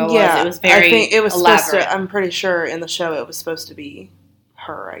Lady Gaga was? Yeah, It was very I think it was elaborate. supposed to. I'm pretty sure in the show it was supposed to be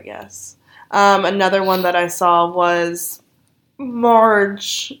her, I guess. Another one that I saw was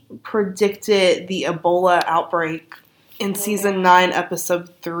Marge predicted the Ebola outbreak in season 9, episode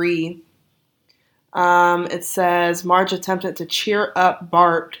 3. It says Marge attempted to cheer up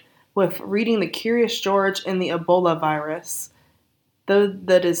Bart with reading the Curious George and the Ebola virus. Though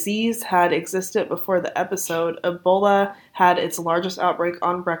the disease had existed before the episode, Ebola had its largest outbreak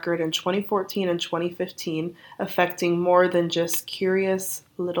on record in 2014 and 2015, affecting more than just Curious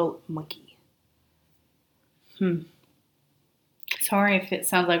Little Monkey. Sorry if it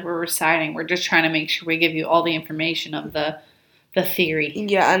sounds like we're reciting. We're just trying to make sure we give you all the information of the theory.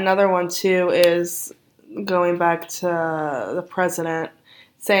 Yeah, another one too is going back to the president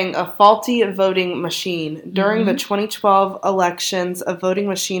saying a faulty voting machine. During the 2012 elections, a voting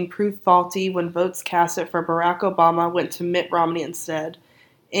machine proved faulty when votes casted for Barack Obama went to Mitt Romney instead.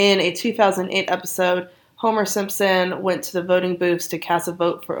 In a 2008 episode, Homer Simpson went to the voting booths to cast a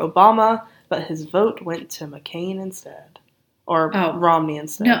vote for Obama, but his vote went to McCain instead. Or Romney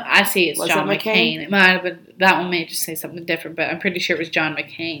instead. No, I see. It's Was John it McCain? McCain. It might have been, that one may just say something different, but I'm pretty sure it was John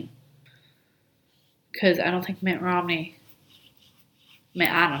McCain. Because I don't think Mitt Romney.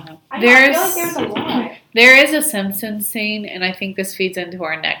 I don't know. I feel like there's a lot. There is a Simpsons scene, and I think this feeds into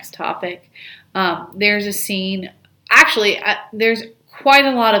our next topic. There's a scene. Actually, there's quite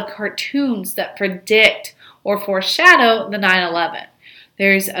a lot of cartoons that predict or foreshadow the 9/11.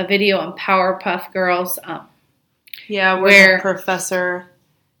 There's a video on Powerpuff Girls. Yeah, Where- where the professor,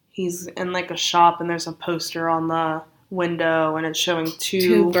 he's in like a shop and there's a poster on the window and it's showing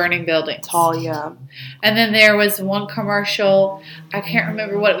Two burning buildings. tall, yeah. And then there was one commercial, I can't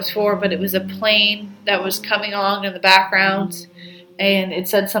remember what it was for, but it was a plane that was coming along in the background, and it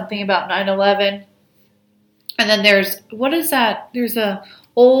said something about 9/11. And then what is that? It was an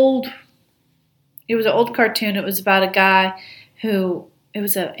old cartoon. It was about a guy who, it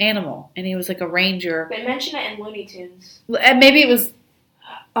was an animal, and he was like a ranger. They mention it in Looney Tunes. And maybe it was,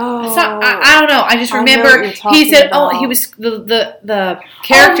 Oh, I don't know. I just I know remember what you're he talking said, about. he was, the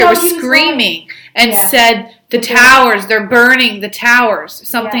character no, was he was screaming and Yeah. said, the The towers, they're burning the towers.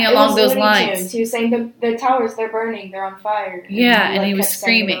 Something Yeah, it along was those Looney lines. Tunes. He was saying the towers, they're burning, they're on fire. Yeah, and he like, was kept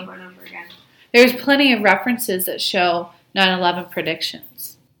saying it screaming. over and over again. There's plenty of references that show 9/11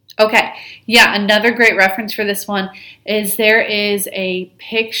 predictions. Okay, yeah, another great reference for this one is there is a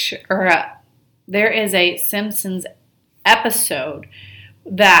picture, there is a Simpsons episode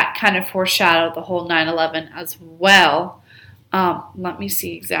that kind of foreshadowed the whole 9/11 as well. Let me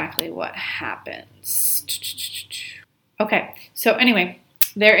see exactly what happens. Okay, so anyway,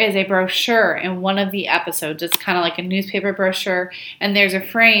 there is a brochure in one of the episodes. It's kind of like a newspaper brochure, and there's a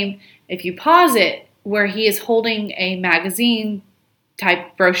frame, if you pause it, where he is holding a magazine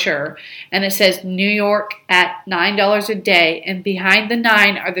type brochure, and it says New York at $9 a day, and behind the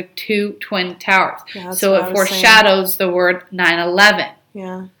 9 are the two twin towers. Yeah, that's So what I it was saying. foreshadows the word 9/11.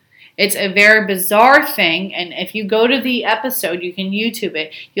 Yeah. It's a very bizarre thing, and if you go to the episode, you can YouTube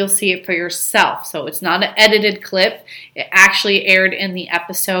it. You'll see it for yourself. So it's not an edited clip. It actually aired in the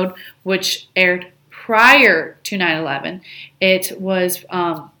episode, which aired prior to 9/11. It was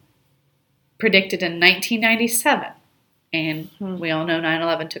predicted in 1997, and we all know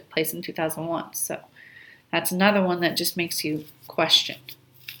 9/11 took place in 2001. So that's another one that just makes you question.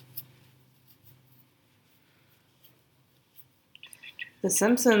 The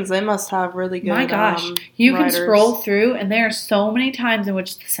Simpsons, they must have really good My gosh, you writers. can scroll through, and there are so many times in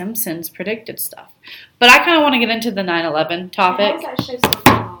which The Simpsons predicted stuff. But I kind of want to get into the 9/11 How topic. is that show still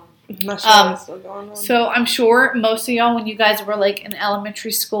going on? That show is still going on. So I'm sure most of y'all, when you guys were like in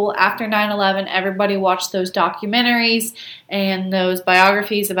elementary school after 9/11, everybody watched those documentaries and those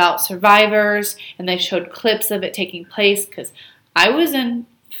biographies about survivors, and they showed clips of it taking place, because I was in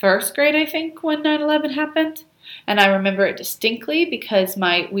first grade, I think, when 9/11 happened. And I remember it distinctly because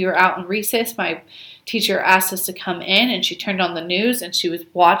we were out in recess. My teacher asked us to come in, and she turned on the news, and she was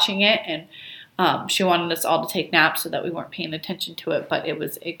watching it, and she wanted us all to take naps so that we weren't paying attention to it. But it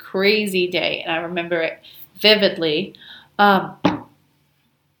was a crazy day, and I remember it vividly. But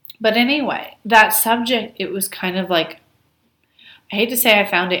anyway, that subject, it was kind of like, I hate to say I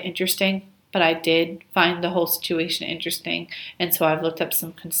found it interesting, but I did find the whole situation interesting. And so I've looked up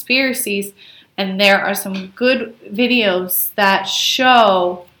some conspiracies, and there are some good videos that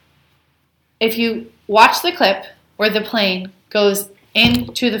show, if you watch the clip where the plane goes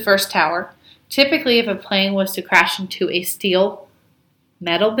into the first tower, typically if a plane was to crash into a steel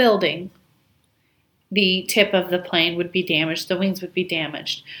metal building, the tip of the plane would be damaged, the wings would be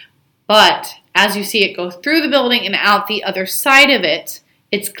damaged. But as you see it go through the building and out the other side of it,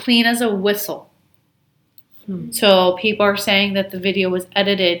 it's clean as a whistle. So people are saying that the video was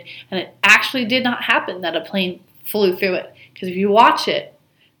edited, and it actually did not happen that a plane flew through it. Because if you watch it,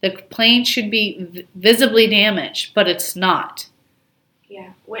 the plane should be visibly damaged, but it's not. Yeah.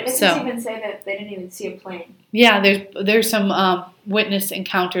 Witnesses even say that they didn't even see a plane. Yeah, there's some witness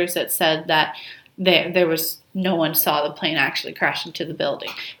encounters that said that there was no one saw the plane actually crash into the building.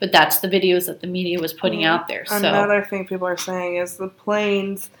 But that's the videos that the media was putting out there. So another thing people are saying is the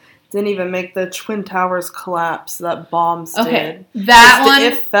planes didn't even make the Twin Towers collapse that bombs did. That one,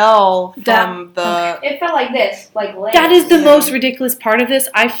 it fell from the... It felt like this, like legs. That is the most ridiculous part of this.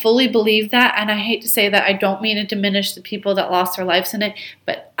 I fully believe that, and I hate to say that. I don't mean to diminish the people that lost their lives in it,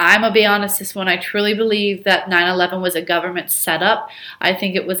 but I'm going to be honest, this one, I truly believe that 9/11 was a government setup. I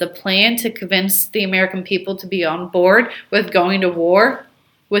think it was a plan to convince the American people to be on board with going to war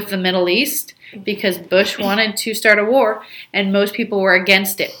with the Middle East, because Bush wanted to start a war, and most people were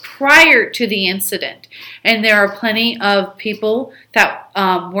against it prior to the incident. And there are plenty of people that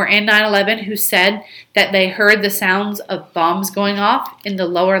were in 9/11 who said that they heard the sounds of bombs going off in the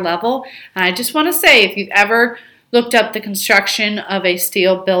lower level. And I just want to say, if you've ever looked up the construction of a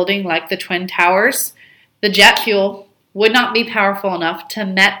steel building like the Twin Towers, the jet fuel would not be powerful enough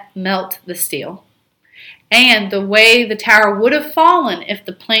to melt the steel. And the way the tower would have fallen if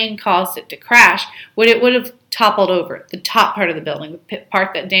the plane caused it to crash, it would have toppled over. The top part of the building, the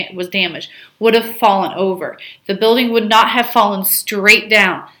part that was damaged, would have fallen over. The building would not have fallen straight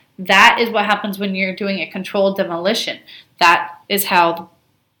down. That is what happens when you're doing a controlled demolition. That is how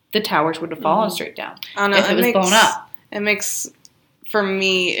the towers would have fallen straight down if it was blown up. It makes, for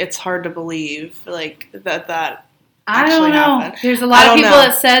me, it's hard to believe that I don't know. Happened. There's a lot of people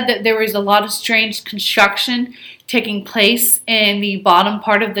that said that there was a lot of strange construction taking place in the bottom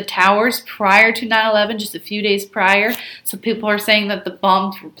part of the towers prior to 9/11, just a few days prior. So people are saying that the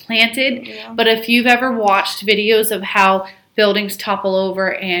bombs were planted. Yeah. But if you've ever watched videos of how buildings topple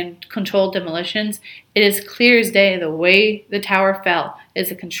over and controlled demolitions, it is clear as day the way the tower fell is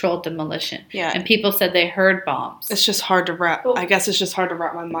a controlled demolition. Yeah. And people said they heard bombs. It's just hard to wrap. I guess it's just hard to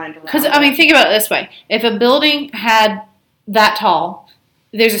wrap my mind around. Because, I mean, think about it this way. If a building had that tall,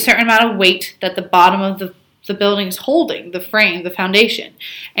 there's a certain amount of weight that the bottom of the building is holding, the frame, the foundation.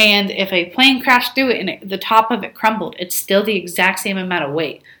 And if a plane crashed through it and the top of it crumbled, it's still the exact same amount of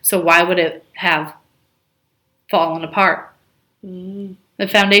weight. So why would it have fallen apart? The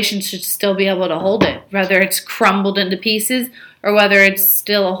foundation should still be able to hold it, whether it's crumbled into pieces or whether it's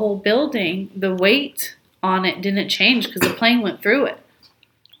still a whole building. The weight on it didn't change because the plane went through it.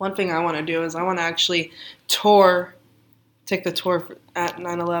 One thing I want to do is I want to actually take the tour at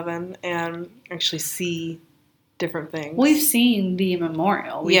 9/11 and actually see different things. We've seen the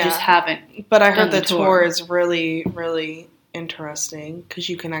memorial. We just haven't. But I heard the tour is really, really interesting because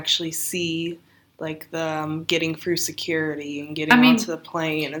you can actually see like the getting through security and getting onto the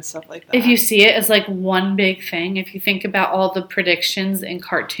plane and stuff like that. If you see it as like one big thing, if you think about all the predictions in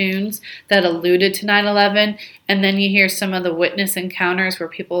cartoons that alluded to 9/11, and then you hear some of the witness encounters where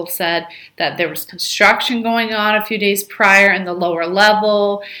people said that there was construction going on a few days prior in the lower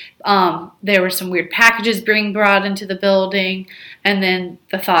level, there were some weird packages being brought into the building, and then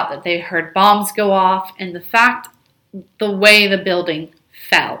the thought that they heard bombs go off, and the way the building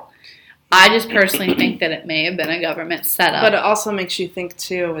fell. I just personally think that it may have been a government setup. But it also makes you think,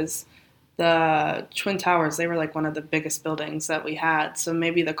 too, is the Twin Towers, they were like one of the biggest buildings that we had. So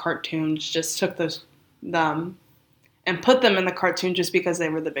maybe the cartoons just took them and put them in the cartoon just because they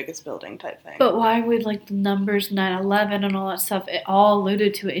were the biggest building type thing. But why would like the numbers 9/11 and all that stuff, it all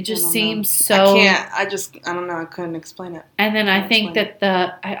alluded to it. It just seems so... I don't know. I couldn't explain it. And then I think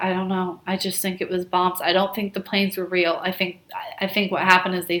that I don't know. I just think it was bombs. I don't think the planes were real. I think what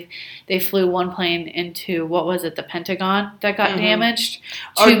happened is they flew one plane into, what was it, the Pentagon that got damaged?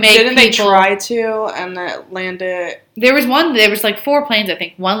 Didn't they try to and that landed... There was like 4 planes, I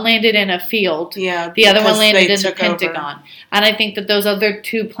think. One landed in a field. Yeah. The other one landed in the Pentagon. And I think that those other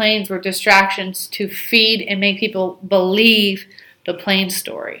 2 planes were distractions to feed and make people believe the plane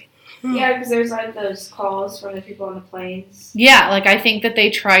story. Yeah, because there's like those calls from the people on the planes. Yeah, like I think that they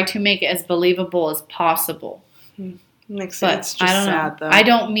tried to make it as believable as possible. Makes sense. It's just I don't sad, know. though. I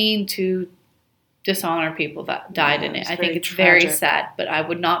don't mean to dishonor people that died in it. I think it's very sad, but I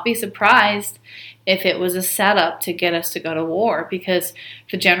would not be surprised if it was a setup to get us to go to war, because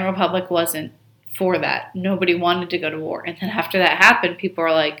the general public wasn't for that. Nobody wanted to go to war. And then after that happened, people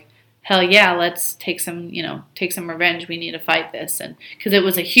were like, hell yeah, let's take some revenge. We need to fight this. And because it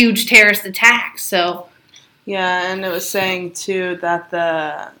was a huge terrorist attack. So yeah, and it was saying too that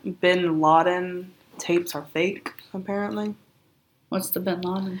the Bin Laden tapes are fake, apparently. What's the Bin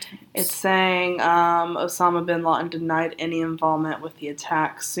Laden tapes? It's saying Osama bin Laden denied any involvement with the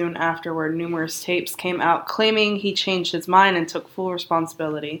attack. Soon afterward, numerous tapes came out claiming he changed his mind and took full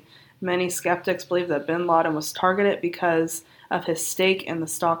responsibility. Many skeptics believe that bin Laden was targeted because of his stake in the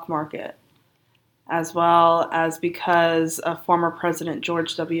stock market, as well as because of former President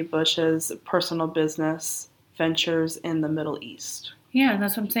George W. Bush's personal business ventures in the Middle East. Yeah,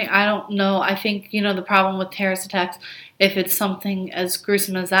 that's what I'm saying. I don't know. I think, the problem with terrorist attacks, if it's something as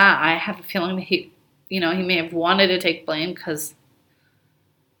gruesome as that, I have a feeling that he may have wanted to take blame because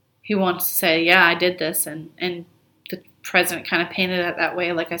he wants to say, yeah, I did this. And the president kind of painted it that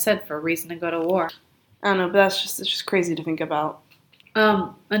way, like I said, for a reason to go to war. I don't know, but it's just crazy to think about.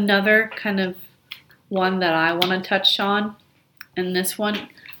 Another kind of one that I want to touch on, and this one,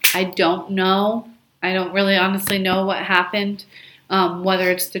 I don't know. I don't really honestly know what happened. Whether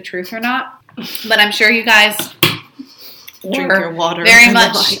it's the truth or not. But I'm sure you guys Drink your water very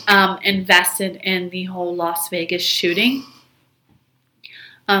much invested in the whole Las Vegas shooting.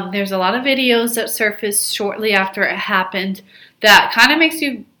 There's a lot of videos that surfaced shortly after it happened that kind of makes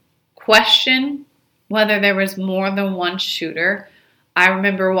you question whether there was more than one shooter. I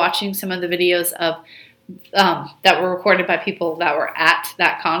remember watching some of the videos of that were recorded by people that were at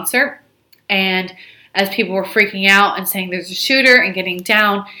that concert, and as people were freaking out and saying there's a shooter and getting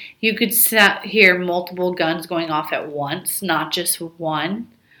down, you could hear multiple guns going off at once, not just one.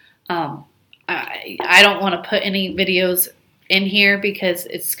 I don't want to put any videos in here because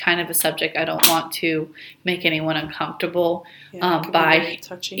it's kind of a subject I don't want to make anyone uncomfortable by. Very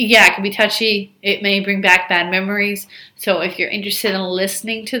touchy. Yeah, it can be touchy. It may bring back bad memories. So if you're interested in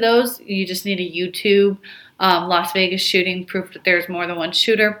listening to those, you just need a YouTube Las Vegas shooting, proof that there's more than one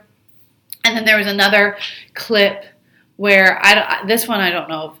shooter. And then there was another clip where, this one I don't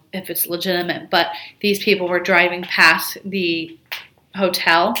know if it's legitimate, but these people were driving past the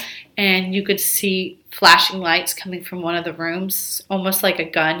hotel, and you could see flashing lights coming from one of the rooms, almost like a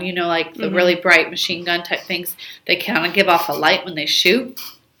gun, like the really bright machine gun type things. They kind of give off a light when they shoot.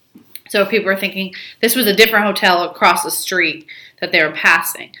 So people were thinking this was a different hotel across the street that they were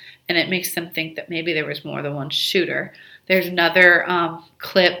passing, and it makes them think that maybe there was more than one shooter. There's another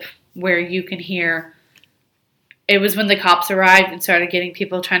clip where you can hear, it was when the cops arrived and started getting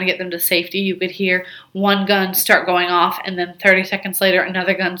people, trying to get them to safety. You could hear one gun start going off, and then 30 seconds later,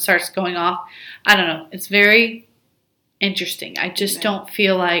 another gun starts going off. I don't know. It's very interesting. I just don't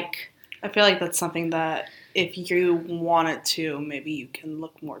feel like... I feel like that's something that if you wanted to, maybe you can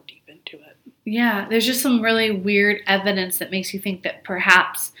look more deep into it. Yeah, there's just some really weird evidence that makes you think that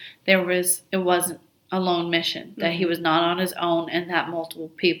perhaps it wasn't a lone mission, that he was not on his own, and that multiple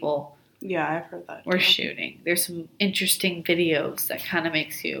people I've heard that were shooting. There's some interesting videos that kind of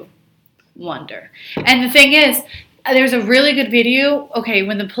makes you wonder. And the thing is, There's a really good video. Okay,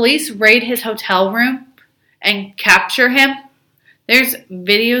 when the police raid his hotel room and capture him, there's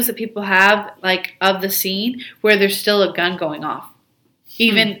videos that people have, like, of the scene where there's still a gun going off.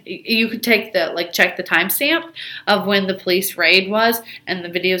 Even you could take check the timestamp of when the police raid was and the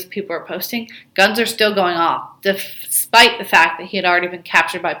videos people are posting. Guns are still going off, despite the fact that he had already been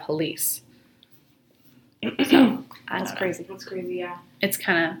captured by police. So That's crazy. That's crazy, yeah. It's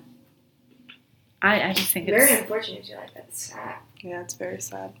kind of. I just think Very it's. unfortunate too. Like that's sad. Yeah, it's very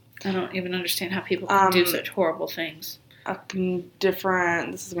sad. I don't even understand how people can do such horrible things.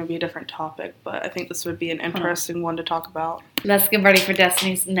 This is going to be a different topic, but I think this would be an interesting one to talk about. Let's get ready for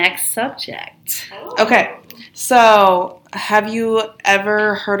Destiny's next subject. Oh. Okay, so have you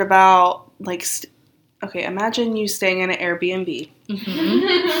ever heard about, like, okay, imagine you staying in an Airbnb.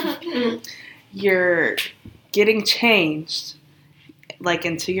 You're getting changed, like,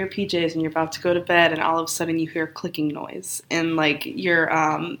 into your PJs, and you're about to go to bed, and all of a sudden you hear a clicking noise in, like, your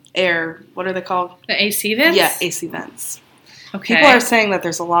air, what are they called? The AC vents? Yeah, AC vents. Okay. People are saying that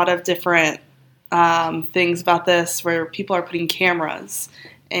there's a lot of different things about this where people are putting cameras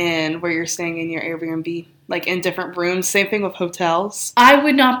and where you're staying in your Airbnb, like in different rooms. Same thing with hotels. I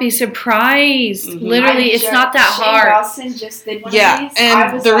would not be surprised. Mhm. Literally, it's not that Shane hard. Dawson just did one Yeah, of these. I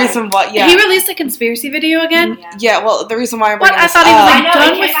and was the like, reason why, He released a conspiracy video again? yeah, well, the reason why I'm What? bringing I this thought he was up like, I know,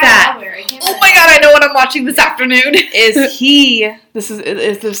 done it with came out that. of nowhere. It came out Oh of my god, I know what I'm watching this afternoon. this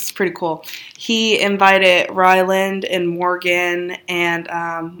is pretty cool. He invited Ryland and Morgan and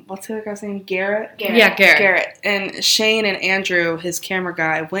what's the other guy's name? Garrett? Garrett. Yeah, Garrett. Garrett. And Shane and Andrew, his camera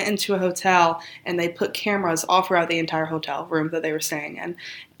guy, went into a hotel and they put cameras all throughout the entire hotel room that they were staying in.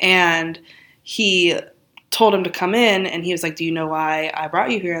 And he told him to come in and he was like, do you know why I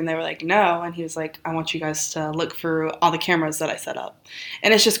brought you here? And they were like, no. And he was like, I want you guys to look through all the cameras that I set up.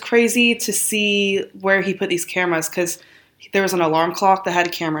 And it's just crazy to see where he put these cameras because there was an alarm clock that had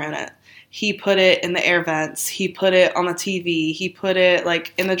a camera in it. He put it in the air vents. He put it on the TV. He put it,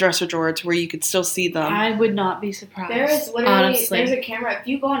 like, in the dresser drawer to where you could still see them. I would not be surprised. There is literally honestly. there's a camera. If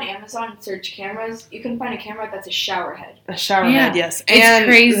you go on Amazon and search cameras, you can find a camera that's a shower head. A shower Yeah. head, yes. It's And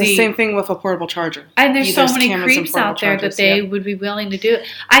crazy. the same thing with a portable charger. And there's so many cameras and creeps portable out there chargers, that they yeah. would be willing to do it.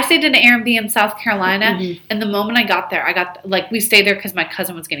 I stayed in an Airbnb in South Carolina, Mhm. and the moment I got there, we stayed there because my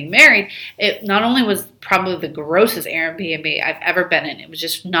cousin was getting married. It not only was probably the grossest Airbnb I've ever been in, it was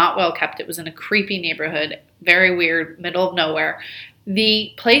just not well kept. It was in a creepy neighborhood, very weird, middle of nowhere.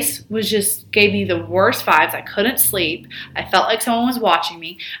 The place gave me the worst vibes. I couldn't sleep. I felt like someone was watching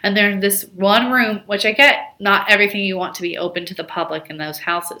me. And there's this one room, which I get, not everything you want to be open to the public in those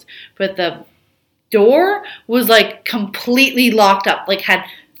houses, but the door was like completely locked up, like had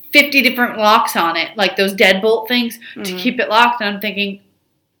 50 different locks on it, like those deadbolt things to Mhm. keep it locked. And I'm thinking,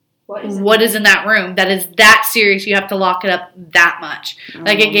 What is in that room that is that serious? You have to lock it up that much.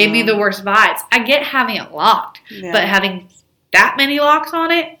 Like, it gave me the worst vibes. I get having it locked, Yeah. but having that many locks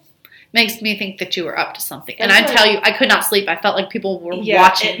on it makes me think that you were up to something. And That's I tell you, I could not sleep. I felt like people were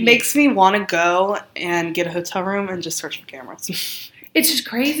watching it me. makes me want to go and get a hotel room and just search for cameras. It's just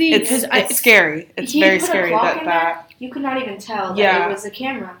crazy. It's scary. It's He very put a scary clock that in that. You could not even tell Yeah. that it was a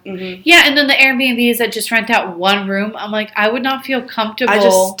camera. Mhm. Yeah, and then the Airbnbs that just rent out one room, I'm like, I would not feel comfortable. I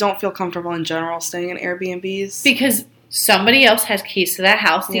just don't feel comfortable in general staying in Airbnbs. because somebody else has keys to that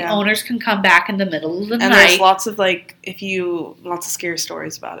house. The Yeah. owners can come back in the middle of the And night. there's lots of lots of scary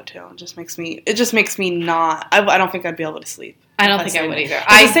stories about it too. It just makes me not. I don't think I'd be able to sleep. I don't if think I stayed would there.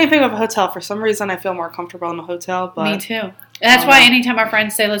 either. It's the same thing with a hotel. For some reason, I feel more comfortable in a hotel. But Me too. That's why anytime our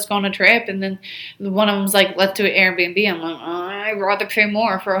friends say, let's go on a trip, and then one of them's like, let's do an Airbnb, I'm like, I'd rather pay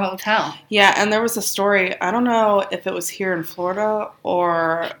more for a hotel. Yeah, and there was a story. I don't know if it was here in Florida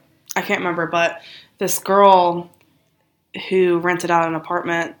or I can't remember, but this girl who rented out an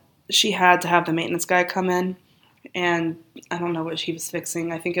apartment, she had to have the maintenance guy come in, and I don't know what she was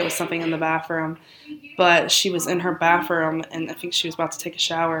fixing. I think it was something in the bathroom, but she was in her bathroom, and I think she was about to take a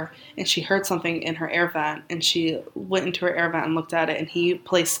shower, and she heard something in her air vent, and she went into her air vent and looked at it, and he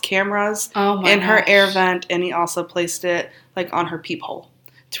placed cameras in her air vent, and he also placed it like on her peephole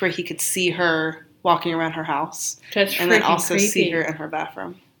to where he could see her walking around her house, That's and then freaking also creepy. see her in her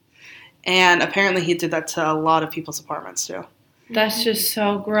bathroom. And apparently he did that to a lot of people's apartments too. That's just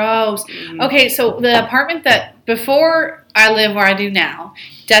so gross. Mhm. Okay, so the apartment that before I live where I do now,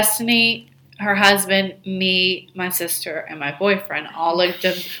 Destiny, her husband, me, my sister, and my boyfriend all lived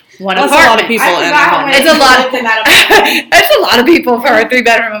in one That's apartment. a lot of people I in an forgot how apartment. many It's a lot. people lived in that apartment. That's a lot of people for a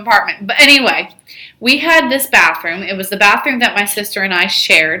 3-bedroom apartment. But anyway, we had this bathroom. It was the bathroom that my sister and I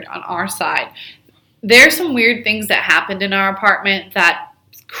shared on our side. There's some weird things that happened in our apartment that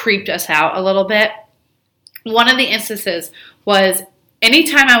creeped us out a little bit. one of the instances was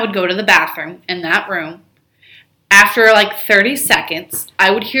anytime I would go to the bathroom in that room, after like 30 seconds,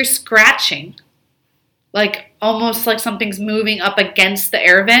 I would hear scratching, like almost like something's moving up against the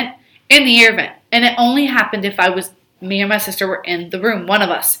air vent, in the air vent. And it only happened if me and my sister were in the room, one of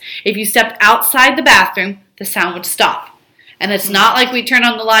us. If you stepped outside the bathroom, the sound would stop. And it's not like we turn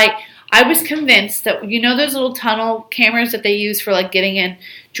on the light. I was convinced that, you know those little tunnel cameras that they use for like getting in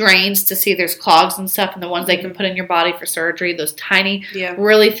drains to see if there's clogs and stuff, and the ones they can put in your body for surgery, those tiny,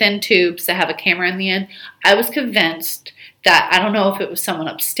 really thin tubes that have a camera in the end. I was convinced that, I don't know if it was someone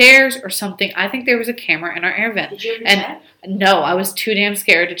upstairs or something, I think there was a camera in our air vent. Did you ever check? No, I was too damn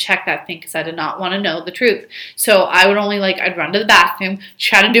scared to check that thing because I did not want to know the truth. So I would only I'd run to the bathroom,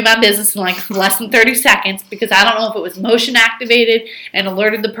 try to do my business in like less than 30 seconds because I don't know if it was motion activated and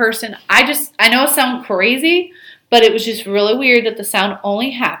alerted the person. I know it sounds crazy, but it was just really weird that the sound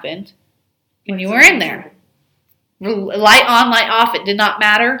only happened when you were in there. Light on, light off, it did not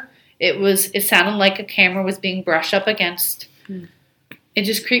matter. It sounded like a camera was being brushed up against. It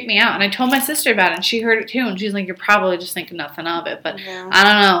just creeped me out. And I told my sister about it, and she heard it too. And she's like, you're probably just thinking nothing of it. But I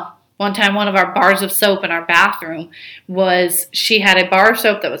don't know. One time, one of our bars of soap in our bathroom she had a bar of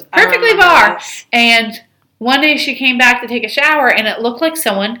soap that was perfectly bar. And one day she came back to take a shower, and it looked like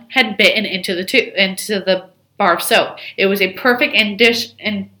someone had bitten into the bar of soap. It was a perfect indent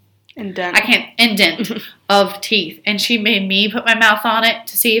of teeth. And she made me put my mouth on it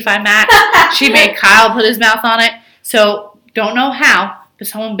to see if I matched. She made Kyle put his mouth on it. So, don't know how, but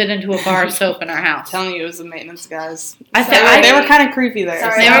someone bit into a bar of soap in our house. I'm telling you, it was the maintenance guys. They were kind of creepy there.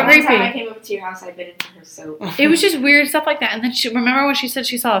 Sorry, they were creepy. One time I came over to your house, I bit into her soap. It was just weird stuff like that. And then remember when she said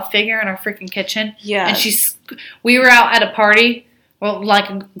she saw a figure in our freaking kitchen? Yeah. And we were out at a party, like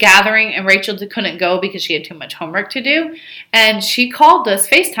a gathering, and Rachel couldn't go because she had too much homework to do. And she called us,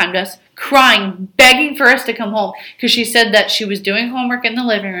 FaceTimed us, crying, begging for us to come home because she said that she was doing homework in the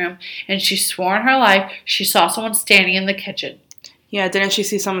living room and she swore in her life she saw someone standing in the kitchen. Yeah, didn't she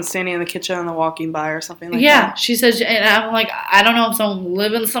see someone standing in the kitchen and then walking by or something like that? Yeah, she says, and I'm like, I don't know if someone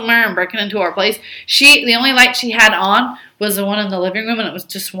living somewhere and breaking into our place. The only light she had on was the one in the living room, and it was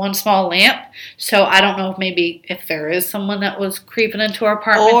just one small lamp. So I don't know if there is someone that was creeping into our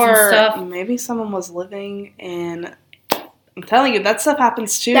apartments and stuff. Or maybe someone was living in... I'm telling you, that stuff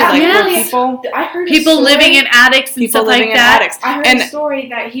happens too. I heard people living in attics and stuff like that. I heard a story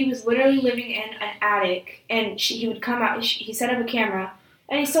that he was literally living in an attic, and he would come out. He set up a camera,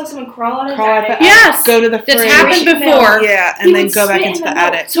 and he saw someone crawl out of his attic. Yes, go to the fridge. That's happened before. Yeah, and then go back into the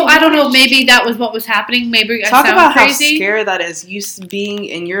attic. So I don't know. Maybe that was what was happening. Maybe talk about crazy. How scary that is. You being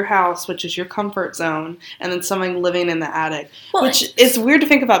in your house, which is your comfort zone, and then someone living in the attic, which is weird to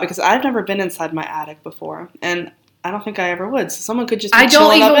think about because I've never been inside my attic before, and I don't think I ever would. So someone could just be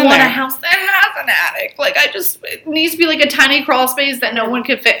chilling up in there. I don't even want a house that has an attic. It needs to be like a tiny crawl space that no one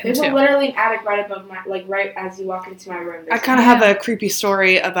could fit into. There's literally an attic right above right as you walk into my room. I kind of have a creepy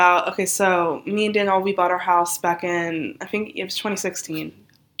story about, so me and Daniel, we bought our house back in, I think it was 2016.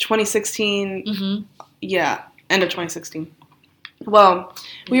 2016, yeah, end of 2016. Well,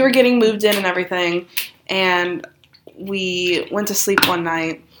 we were getting moved in and everything, and we went to sleep one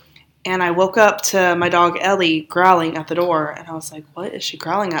night. And I woke up to my dog Ellie growling at the door. And I was like, what is she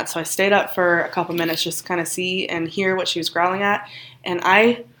growling at? So I stayed up for a couple minutes just to kind of see and hear what she was growling at. And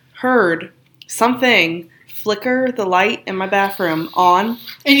I heard something flicker the light in my bathroom on.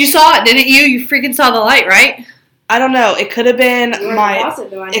 And you saw it, didn't you? You freaking saw the light, right? I don't know. It could have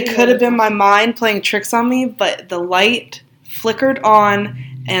been my mind playing tricks on me. But the light flickered on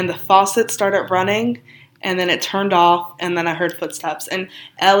and the faucet started running. And then it turned off, and then I heard footsteps. And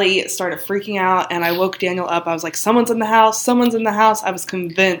Ellie started freaking out, and I woke Daniel up. I was like, someone's in the house, someone's in the house. I was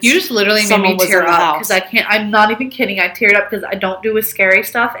convinced. You just literally made me tear up, because I'm not even kidding. I teared up because I don't do with scary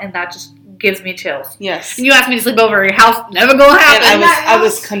stuff, and that just gives me chills. Yes. And you asked me to sleep over at your house, never gonna happen. And I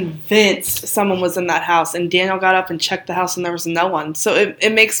was convinced someone was in that house, and Daniel got up and checked the house, and there was no one. So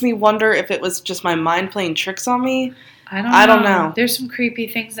it makes me wonder if it was just my mind playing tricks on me. I don't know. There's some creepy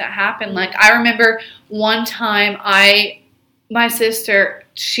things that happen. Like, I remember one time my sister,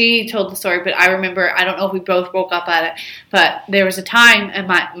 she told the story, but I remember, I don't know if we both woke up at it, but there was a time at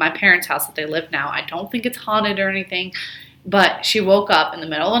my parents' house that they live now. I don't think it's haunted or anything, but she woke up in the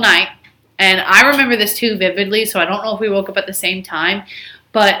middle of the night, and I remember this too vividly, so I don't know if we woke up at the same time.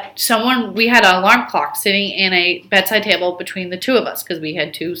 But we had an alarm clock sitting in a bedside table between the two of us because we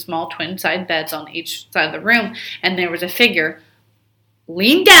had two small twin-side beds on each side of the room. And there was a figure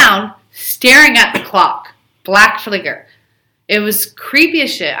leaned down, staring at the clock. Black figure. It was creepy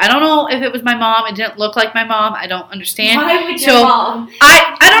as shit. I don't know if it was my mom. It didn't look like my mom. I don't understand. Why would your So, mom?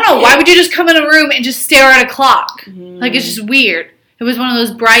 I don't know. Why would you just come in a room and just stare at a clock? Like, it's just weird. It was one of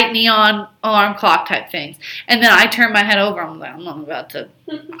those bright neon alarm clock type things. And then I turned my head over. I'm like, I'm not about to.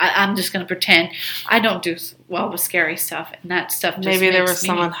 I'm just going to pretend. I don't do well with scary stuff. And that stuff just Maybe there makes was me-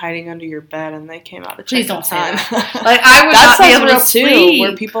 someone hiding under your bed and they came out to check Please the don't say time. that. Like, I would That not be sounds able real to sleep. too,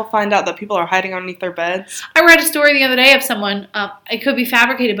 where people find out that people are hiding underneath their beds. I read a story the other day of someone, it could be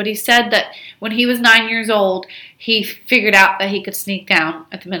fabricated, but he said that when he was 9 years old, he figured out that he could sneak down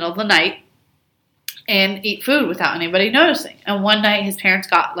at the middle of the night and eat food without anybody noticing. And one night his parents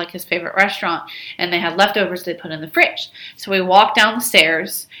got like his favorite restaurant and they had leftovers they put in the fridge. So he walked down the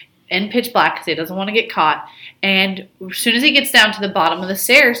stairs in pitch black because he doesn't want to get caught. And as soon as he gets down to the bottom of the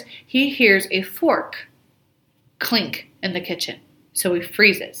stairs, he hears a fork clink in the kitchen. So he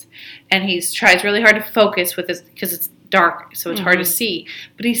freezes, and he tries really hard to focus with his because it's dark, so it's hard to see.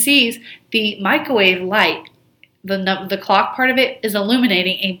 But he sees the microwave light. The clock part of it is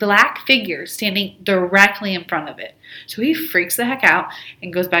illuminating a black figure standing directly in front of it. So he freaks the heck out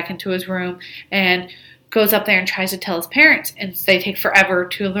and goes back into his room and goes up there and tries to tell his parents. And they take forever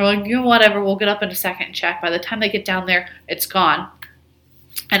to. They're like, you know, whatever. We'll get up in a second and check. By the time they get down there, it's gone.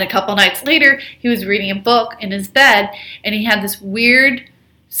 And a couple nights later, he was reading a book in his bed, and he had this weird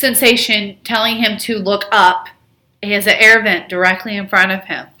sensation telling him to look up. He has an air vent directly in front of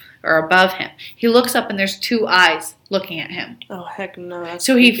him, or above him. He looks up, and there's two eyes looking at him. Oh, heck no. That's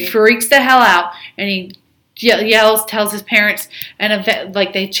So creepy. he freaks the hell out, and he yells, tells his parents, and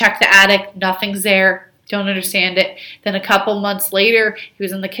like they check the attic, nothing's there. Don't understand it. Then a couple months later, he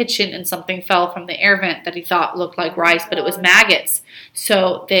was in the kitchen and something fell from the air vent that he thought looked like rice, but it was maggots.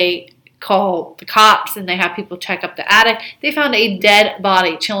 So they call the cops and they have people check up the attic. They found a dead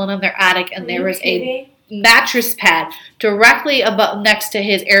body chilling in their attic, and there was a mattress pad directly above next to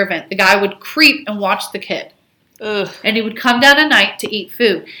his air vent. The guy would creep and watch the kid. Ugh. And he would come down at night to eat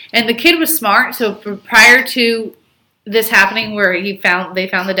food. And the kid was smart, so prior to this happening where they found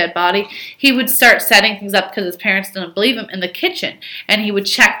the dead body, he would start setting things up because his parents didn't believe him in the kitchen, and he would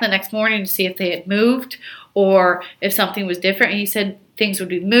check the next morning to see if they had moved or if something was different. And he said things would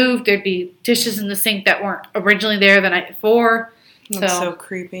be moved, there'd be dishes in the sink that weren't originally there the night before. That's so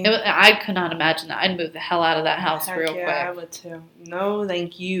creepy. I could not imagine that. I'd move the hell out of that house Heck real yeah, quick. I would too. No,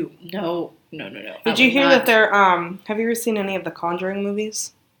 thank you. No. Did you hear that they're, have you ever seen any of the Conjuring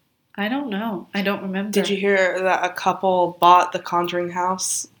movies? I don't know. I don't remember. Did you hear that a couple bought the Conjuring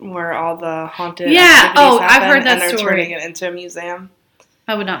house where all the haunted Yeah. activities Oh, happen, I've heard that and they're story. turning it into a museum?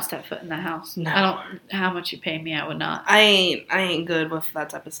 I would not step foot in that house. No. I don't. How much you pay me, I would not. I ain't good with that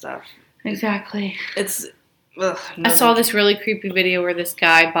type of stuff. Exactly. It's, ugh, no I saw thank this really creepy video where this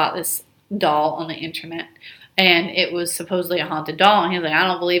guy bought this doll on the internet, and it was supposedly a haunted doll. And he was like, I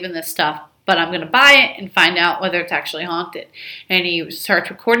don't believe in this stuff, but I'm going to buy it and find out whether it's actually haunted. And he starts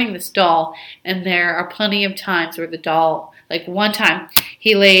recording this doll, and there are plenty of times where the doll, like one time,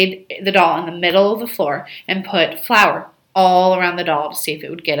 he laid the doll in the middle of the floor and put flour all around the doll to see if it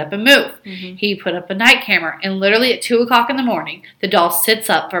would get up and move. Mm-hmm. He put up a night camera, and literally at 2 o'clock in the morning, the doll sits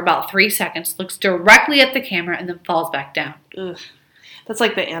up for about 3 seconds, looks directly at the camera, and then falls back down. Ugh. That's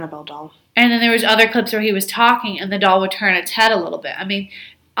like the Annabelle doll. And then there was other clips where he was talking, and the doll would turn its head a little bit. I mean,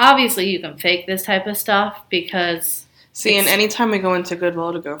 obviously you can fake this type of stuff because... See, and anytime we go into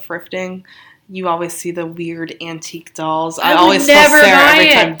Goodwill to go thrifting, you always see the weird antique dolls. I would always tell never Sarah buy every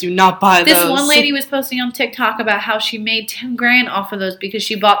it. time, do not buy This those. one lady was posting on TikTok about how she made $10,000 off of those because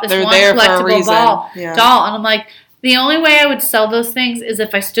she bought this They're one there for a collectible reason. doll. Yeah. And I'm like, the only way I would sell those things is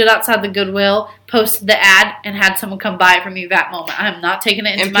if I stood outside the Goodwill, posted the ad, and had someone come buy it for me that moment. I'm not taking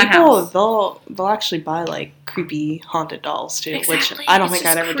it into And my people, house. they'll actually buy like creepy haunted dolls too, Exactly. which I don't It's think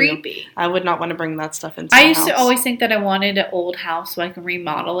just I'd ever creepy. do. I would not want to bring that stuff into I my used to house. always think that I wanted an old house so I can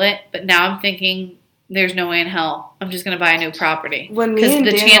remodel it, but now I'm thinking there's no way in hell I'm just going to buy a new property. When me Because and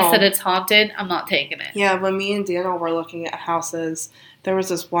the Daniel- chance that it's haunted, I'm not taking it. Yeah, when me and Daniel were looking at houses, there was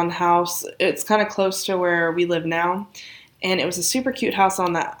this one house. It's kind of close to where we live now. And it was a super cute house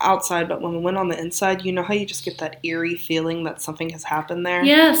on the outside, but when we went on the inside, you know how you just get that eerie feeling that something has happened there?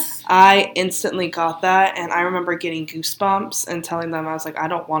 Yes. I instantly got that, and I remember getting goosebumps and telling them, I was like, I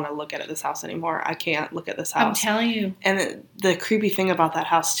don't want to look at this house anymore. I can't look at this I'm house. telling you. And the creepy thing about that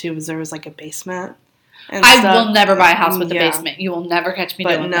house, too, was there was like a basement. And I stuff. will never buy a house with a Yeah. basement. You will never catch me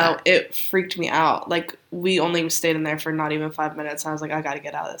But doing no, that. it freaked me out. Like, we only stayed in there for not even 5 minutes, and I was like, I gotta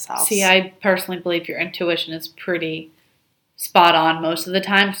get out of this house. See, I personally believe your intuition is pretty spot on most of the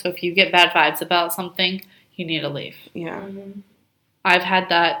time. So if you get bad vibes about something, you need to leave. Yeah. Mm-hmm. I've had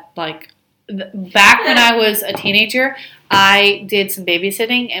that like back when I was a teenager, I did some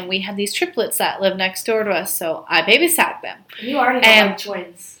babysitting, and we had these triplets that lived next door to us, so I babysat them. You already And- like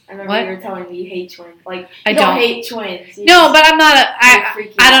twins. I remember What? you were telling me you hate twins. Like, I you don't don't. hate twins. You No, just- but I'm not they freak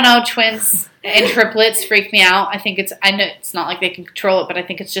you I don't out. know, twins and triplets freak me out. I know it's not like they can control it, but I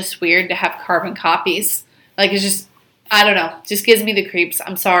think it's just weird to have carbon copies. Like, it's just, I don't know, just gives me the creeps.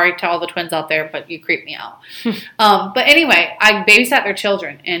 I'm sorry to all the twins out there, but you creep me out. But anyway, I babysat their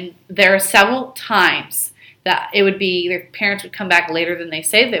children, and there are several times that it would be their parents would come back later than they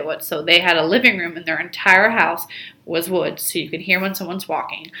say they would. So they had a living room, and their entire house was wood, so you could hear when someone's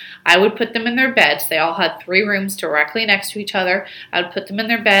walking. I would put them in their beds. They all had 3 rooms directly next to each other. I would put them in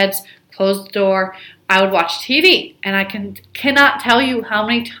their beds, close the door. I would watch TV, and I cannot tell you how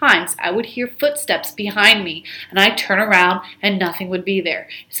many times I would hear footsteps behind me, and I'd turn around, and nothing would be there.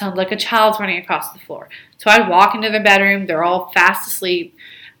 It sounded like a child's running across the floor. So I'd walk into their bedroom. They're all fast asleep.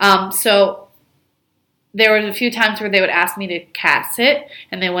 So there was a few times where they would ask me to cat sit,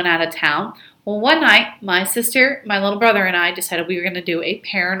 and they went out of town. Well, one night, my sister, my little brother, and I decided we were going to do a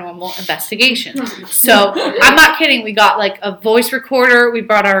paranormal investigation. So, I'm not kidding. We got like a voice recorder. We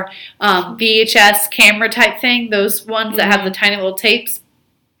brought our VHS camera type thing, those ones that have the tiny little tapes.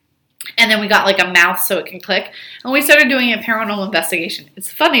 And then we got like a mouse so it can click. And we started doing a paranormal investigation. It's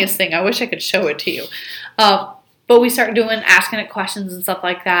the funniest thing. I wish I could show it to you. But we started asking it questions and stuff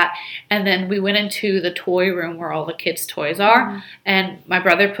like that. And then we went into the toy room where all the kids' toys are. And my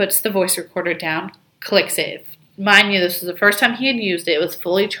brother puts the voice recorder down, clicks it. Mind you, this was the first time he had used it. It was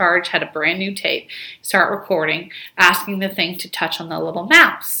fully charged, had a brand new tape. Start recording, asking the thing to touch on the little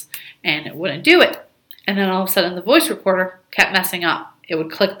mouse. And it wouldn't do it. And then all of a sudden the voice recorder kept messing up. It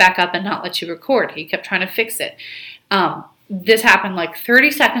would click back up and not let you record. He kept trying to fix it. This happened like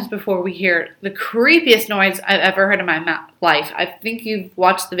 30 seconds before we hear the creepiest noise I've ever heard in my life. I think you've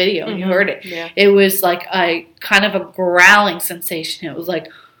watched the video and you heard it. Yeah. It was like a kind of a growling sensation. It was like,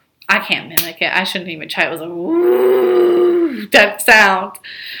 I can't mimic it. I shouldn't even try. It was like, woo, that sound.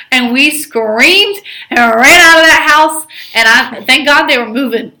 And we screamed and ran out of that house. And thank God they were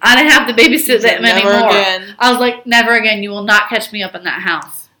moving. I didn't have to babysit them Never anymore. again. I was like, never again. You will not catch me up in that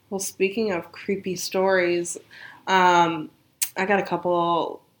house. Well, speaking of creepy stories, I got a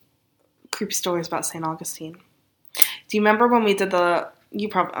couple creepy stories about St. Augustine. Do you remember when we did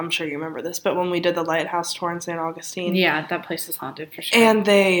I'm sure you remember this, but when we did the lighthouse tour in St. Augustine? Yeah, that place is haunted for sure. And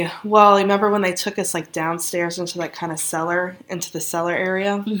remember when they took us like downstairs into that kind of cellar, into the cellar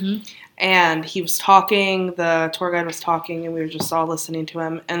area? Mm-hmm. And he was talking, the tour guide was talking, and we were just all listening to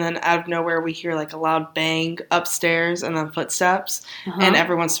him. And then out of nowhere, we hear like a loud bang upstairs and then footsteps. And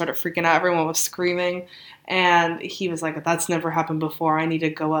everyone started freaking out. Everyone was screaming. And he was like, that's never happened before. I need to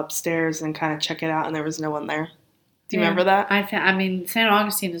go upstairs and kind of check it out. And there was no one there. Do you remember that? I mean, St.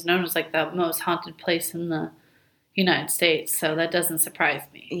 Augustine is known as like the most haunted place in the United States. So that doesn't surprise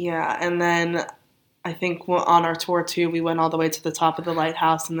me. Yeah. And then I think on our tour too, we went all the way to the top of the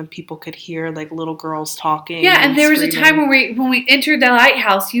lighthouse, and then people could hear like little girls talking. Yeah, and there was a screaming. time when we entered the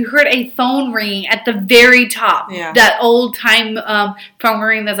lighthouse, you heard a phone ringing at the very top. Yeah. That old time phone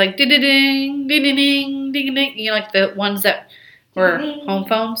ring that's like ding ding ding ding ding ding ding. You know, like the ones that were home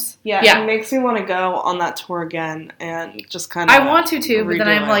phones. Yeah, it makes me want to go on that tour again and just kind of. I want to too, but then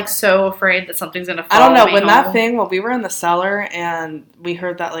I'm like so afraid that something's gonna fall. I don't know. me When home. that thing, we were in the cellar and we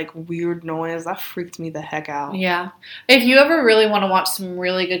heard that like weird noise, that freaked me the heck out. Yeah. If you ever really want to watch some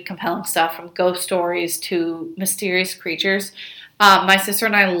really good, compelling stuff, from ghost stories to mysterious creatures, my sister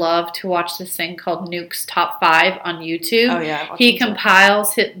and I love to watch this thing called Nuke's Top 5 on YouTube. Oh yeah, He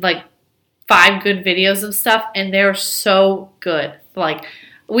compiles like 5 good videos of stuff, and they're so good. Like,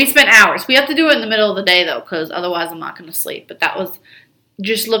 we spent hours. We have to do it in the middle of the day, though, because otherwise I'm not going to sleep. But that was...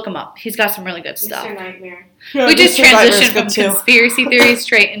 Just look him up. He's got some really good stuff. Mr. Nightmare. Yeah, We just Mr. Nightmare's transitioned from good, too. conspiracy theories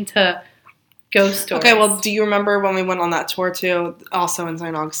straight into ghost stories. Okay, well, do you remember when we went on that tour too? Also in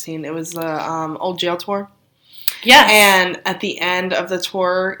St. Augustine, it was the old jail tour. Yes. And at the end of the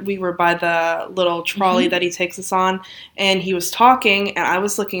tour, we were by the little trolley that he takes us on, and he was talking, and I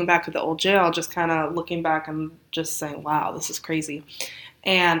was looking back at the old jail, just kind of looking back and just saying, wow, this is crazy.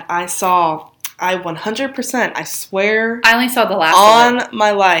 And I 100%, I swear I only saw the last on of it.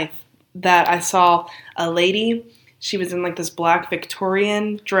 my life that I saw a lady, she was in like this black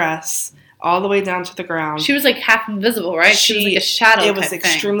Victorian dress all the way down to the ground. She was like half invisible, right? She was like a shadow. It was type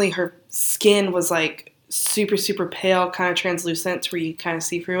thing. extremely, her skin was like super, super pale, kind of translucent to where you kind of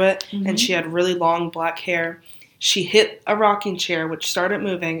see through it. Mm-hmm. And she had really long black hair. she hit a rocking chair, which started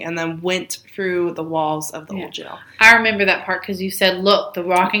moving, and then went through the walls of the old jail. I remember that part because you said, look, the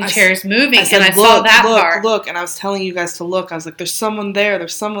rocking chair is moving, I said, and I saw that part. Look, and I was telling you guys to look. I was like, there's someone there,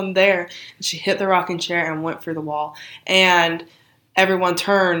 there's someone there. And she hit the rocking chair and went through the wall. And everyone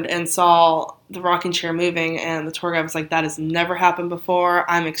turned and saw the rocking chair moving, and the tour guide was like, that has never happened before.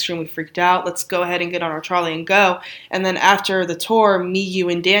 I'm extremely freaked out. Let's go ahead and get on our trolley and go. And then after the tour, me, you,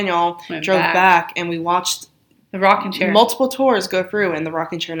 and Daniel drove back, and we watched the rocking chair. Multiple tours go through, and the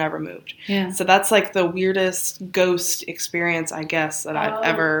rocking chair never moved. Yeah. So that's like the weirdest ghost experience, I guess, that I've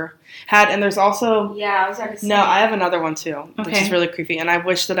ever had. And there's also... Yeah, I was going to say. No, I have another one, too, which Okay. is really creepy. And I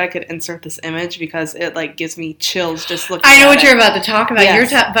wish that I could insert this image because it, like, gives me chills just looking I know at what it. you're about to talk about.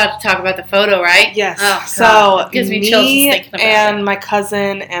 Yes. You're about to talk about the photo, right? Yes. Oh, so God. It gives me chills just thinking about and it. my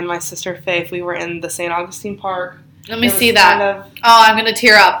cousin and my sister Faith, we were in the St. Augustine Park. Let me It was see that. kind of- Oh, I'm going to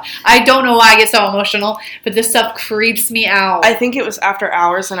tear up. I don't know why I get so emotional, but this stuff creeps me out. I think it was after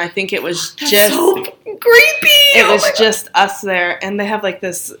hours, and I think it was That's just... so fucking creepy. It Oh was my God. just us there, and they have like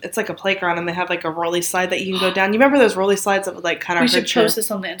this. It's like a playground, and they have like a rolly slide that you can go down. You remember those rolly slides that would like kind of We should hurt your... post this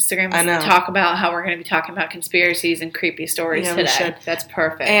on the Instagram I and know. talk about how we're going to be talking about conspiracies and creepy stories Yeah, we today. should. That's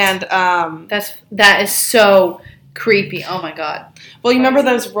perfect. And that is so creepy. Oh my God. well, you remember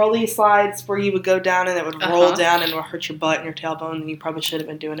those rolly slides where you would go down and it would roll Uh-huh. down and it would hurt your butt and your tailbone, and you probably should have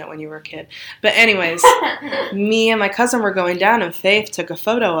been doing it when you were a kid. But anyways, me and my cousin were going down, and Faith took a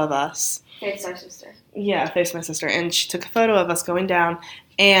photo of us. Faith's our sister. Yeah, Faith's my sister, and she took a photo of us going down.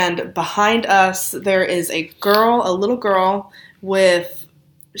 And behind us, there is a little girl with.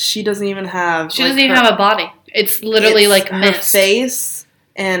 She doesn't even have. She doesn't even have a body. It's literally like her mist. face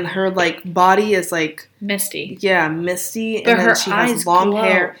and her like body is like Misty. misty, But and then her she has eyes long glow.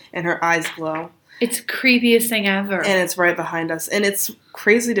 hair and her eyes glow, It's the creepiest thing ever. and it's right behind us, and it's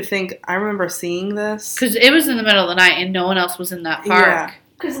crazy to think. I remember seeing this. Because it was in the middle of the night and no one else was in that park. Yeah.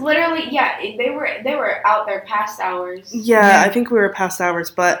 Because literally, they were out there past hours. Yeah, I think we were past hours,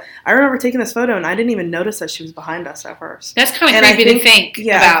 but I remember taking this photo, and I didn't even notice that she was behind us at first. That's kind of And I creepy to think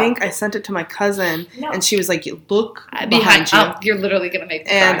Yeah, about. I think I sent it to my cousin, No. and she was like, "Look behind you." Oh, you're literally going to make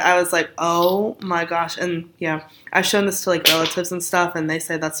me And cry. I was like, oh my gosh. And yeah, I've shown this to like relatives and stuff, and they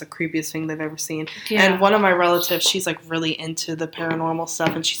say that's the creepiest thing they've ever seen. Yeah. And one of my relatives, she's like really into the paranormal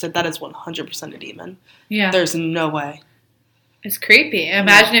stuff, and she said that is 100% a demon. Yeah. There's no way. It's creepy.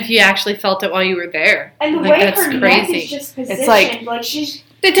 Imagine if you actually felt it while you were there. And the Like, way that's her neck crazy. is just positioned, It's like- she's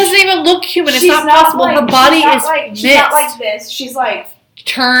It doesn't even look human. It's she's not possible. like- Her body she's not is like, mixed. she's not like this. She's like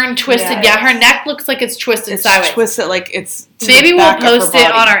Turned, twisted. Yeah, her neck looks like it's twisted It's sideways. twisted like it's. to the Maybe we'll back of her post it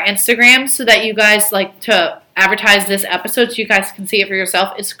body. on our Instagram so that you guys like to advertise this episode so you guys can see it for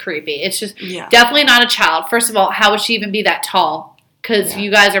yourself. It's creepy. It's just Yeah. definitely not a child. First of all, how would she even be that tall? Because Yeah.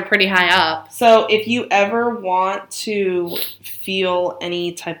 you guys are pretty high up. So if you ever want to feel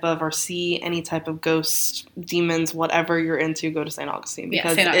any type of or see any type of ghosts, demons, whatever you're into, go to St. Augustine Yeah,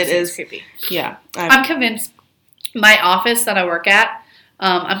 because St. it Augustine's is. creepy. Yeah, I'm convinced my office that I work at,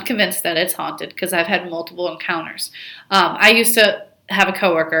 I'm convinced that it's haunted because I've had multiple encounters. I used to have a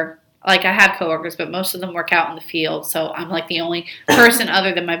coworker. Like, I have coworkers, but most of them work out in the field, so I'm like the only person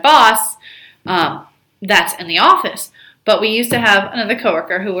other than my boss that's in the office. But we used to have another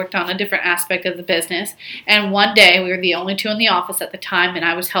coworker who worked on a different aspect of the business, and one day we were the only two in the office at the time, and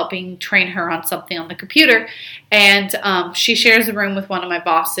I was helping train her on something on the computer, and she shares a room with one of my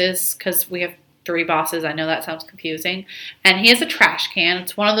bosses because we have 3 bosses. I know that sounds confusing. And he has a trash can.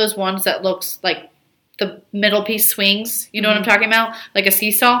 It's one of those ones that looks like the middle piece swings. You know what I'm talking about? Like a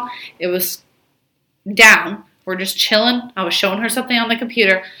seesaw. It was down. We're just chilling. I was showing her something on the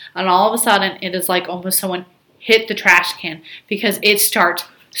computer. And all of a sudden, it is like almost someone hit the trash can because it starts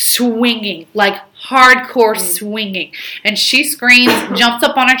swinging, like hardcore swinging. And she screams, jumps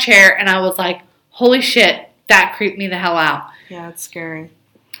up on her chair. And I was like, holy shit, that creeped me the hell out. Yeah, it's scary.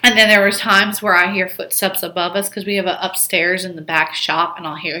 And then there was times where I hear footsteps above us because we have an upstairs in the back shop, and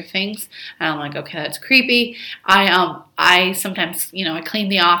I'll hear things, and I'm like, okay, that's creepy. I sometimes, I clean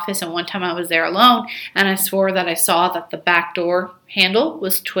the office, and one time I was there alone, and I swore that I saw that the back door handle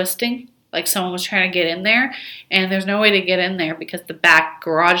was twisting, like someone was trying to get in there, and there's no way to get in there because the back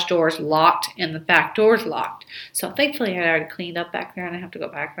garage door is locked and the back door is locked. So thankfully I already cleaned up back there, and I have to go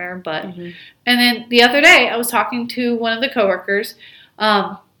back there. But And then the other day I was talking to one of the coworkers,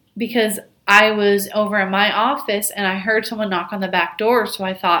 because I was over in my office and I heard someone knock on the back door, so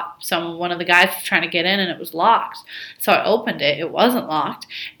I thought one of the guys was trying to get in and it was locked. So I opened it. It wasn't locked.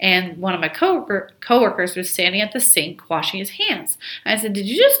 And one of my coworkers was standing at the sink washing his hands. And I said, "Did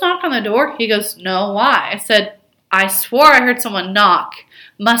you just knock on the door?" He goes, "No, why?" I said, I swore I heard someone knock.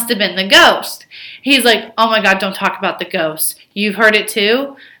 Must have been the ghost. He's like, oh my God, don't talk about the ghost. You've heard it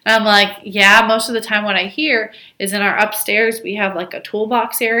too? And I'm like, yeah, most of the time what I hear is in our upstairs, we have like a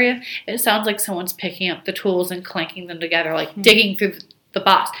toolbox area. It sounds like someone's picking up the tools and clanking them together, like digging through the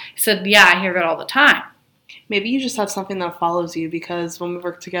box. He said, yeah, I hear it all the time. Maybe you just have something that follows you, because when we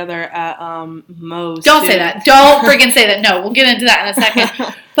worked together at Moe's. Don't say that. Don't friggin' say that. No, we'll get into that in a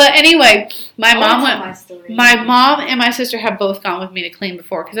second. But anyway, my mom and my sister have both gone with me to clean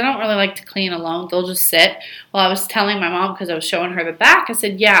before, because I don't really like to clean alone. They'll just sit. Well, I was telling my mom, because I was showing her the back, I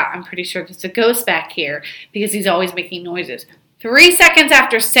said, yeah, I'm pretty sure there's a ghost back here, because he's always making noises. 3 seconds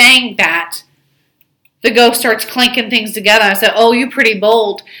after saying that, the ghost starts clanking things together. I said, oh, you pretty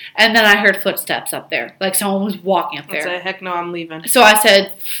bold. And then I heard footsteps up there. Like someone was walking up there. I said, heck no, I'm leaving. So I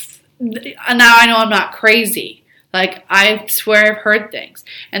said, now I know I'm not crazy. Like, I swear I've heard things.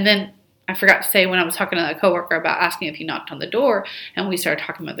 And then I forgot to say, when I was talking to a coworker about asking if he knocked on the door, and we started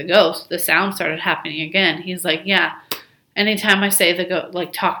talking about the ghost, the sound started happening again. He's like, yeah, anytime I say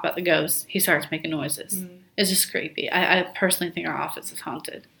talk about the ghost, he starts making noises. It's just creepy. I personally think our office is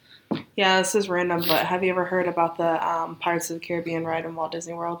haunted. Yeah, this is random, but have you ever heard about the Pirates of the Caribbean ride in Walt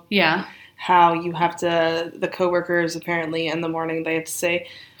Disney World? Yeah. How you have to, the coworkers apparently in the morning, they have to say,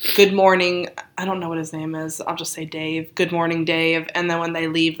 good morning, I don't know what his name is, I'll just say Dave, good morning Dave, and then when they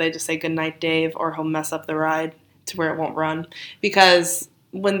leave, they just say good night Dave, or he'll mess up the ride to where it won't run. Because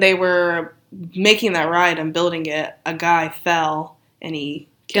when they were making that ride and building it, a guy fell and he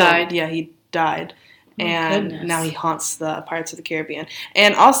died. Yeah, he died. And now he haunts the Pirates of the Caribbean.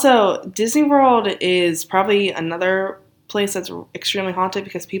 And also, Disney World is probably another place that's extremely haunted,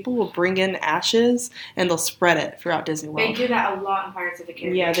 because people will bring in ashes and they'll spread it throughout Disney World. They do that a lot in Pirates of the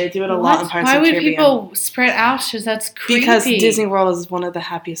Caribbean. Yeah, they do it a lot in Pirates of the Caribbean. Why would people spread ashes? That's creepy. Because Disney World is one of the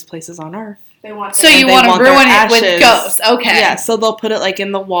happiest places on earth. They want so you want to ruin it with ghosts. Okay. Yeah, so they'll put it like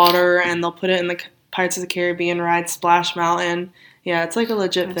in the water, and they'll put it in the Pirates of the Caribbean ride, Splash Mountain. Yeah, it's like a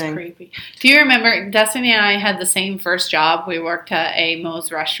legit thing. That's creepy. Do you remember, Destiny and I had the same first job. We worked at a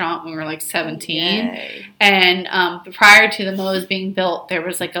Moe's restaurant when we were like 17. Yay. And prior to the Moe's being built, there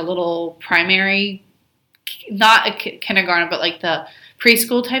was like a little primary, not a kindergarten, but like the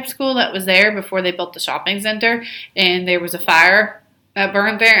preschool type school that was there before they built the shopping center. And there was a fire that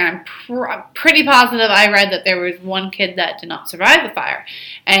burned there. And I'm pretty positive I read that there was one kid that did not survive the fire.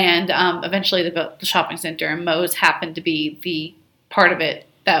 And eventually they built the shopping center, and Moe's happened to be the part of it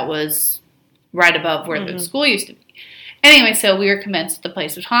that was right above where the school used to be. Anyway, so we were convinced the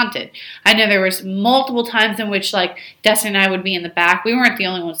place was haunted. I know there was multiple times in which, like, Destiny and I would be in the back. We weren't the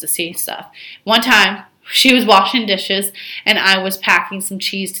only ones to see stuff. One time, she was washing dishes, and I was packing some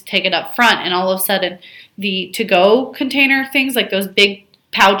cheese to take it up front, and all of a sudden, the to-go container things, like those big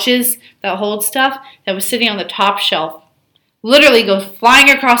pouches that hold stuff, that was sitting on the top shelf, literally goes flying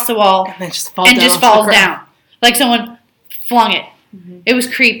across the wall and then just falls down. Like someone flung it. It was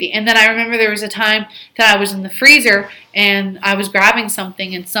creepy. And then I remember there was a time that I was in the freezer and I was grabbing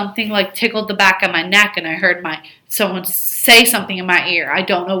something, and something like tickled the back of my neck, and I heard someone say something in my ear. I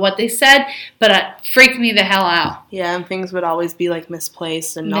don't know what they said, but it freaked me the hell out. Yeah, and things would always be like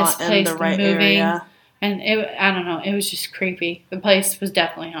misplaced and not in the right area. And I don't know, it was just creepy. The place was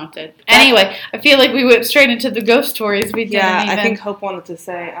definitely haunted. Anyway, I feel like we went straight into the ghost stories. I think Hope wanted to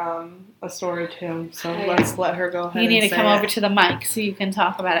say a story too, so let's let her go ahead. You need to come over to the mic so you can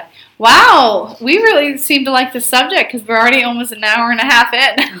talk about it. Wow, we really seem to like the subject, because we're already almost an hour and a half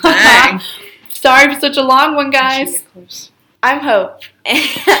in. Dang. Sorry for such a long one, guys. I'm Hope.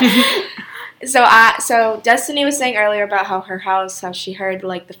 So Destiny was saying earlier about how she heard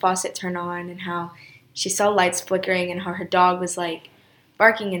like the faucet turn on, and how she saw lights flickering, and how her dog was like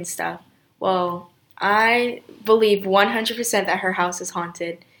barking and stuff. Well, I believe 100% that her house is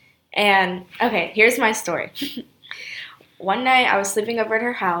haunted. And, okay, here's my story. One night, I was sleeping over at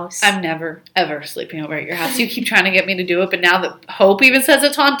her house. I'm never, ever sleeping over at your house. You keep trying to get me to do it, but now that Hope even says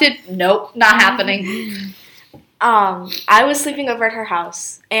it's haunted, nope, not happening. I was sleeping over at her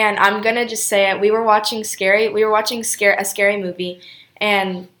house, and I'm gonna just say it. We were watching a scary movie,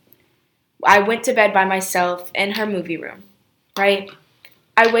 and I went to bed by myself in her movie room, right?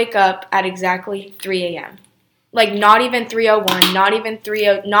 I wake up at exactly 3 a.m. Like, not even 3:01, not even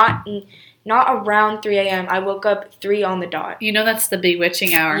 3:00, not around 3 a.m. I woke up 3 on the dot. You know that's the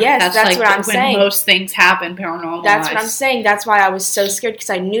bewitching hour. Yes, that's like what I'm saying. When most things happen paranormal. That's what I'm saying. That's why I was so scared, because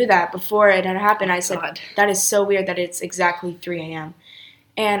I knew that before it had happened. I said, that is so weird that it's exactly 3 a.m.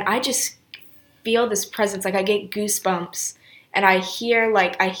 And I just feel this presence. Like, I get goosebumps, and I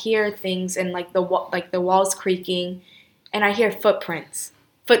hear things, and like the walls creaking, and I hear footprints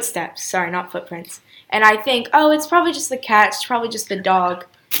footsteps. Sorry, not footprints. And I think, oh, it's probably just the cat. It's probably just the dog.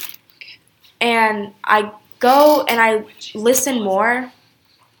 And I go and I listen more.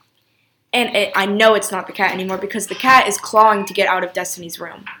 And I know it's not the cat anymore because the cat is clawing to get out of Destiny's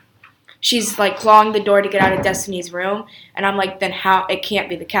room. She's like clawing the door to get out of Destiny's room. And I'm like, then how? It can't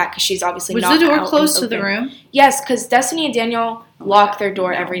be the cat because she's obviously not out. Was the door closed to the room? Yes, because Destiny and Daniel lock their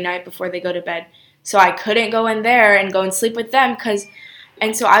door every night before they go to bed. So I couldn't go in there and go and sleep with them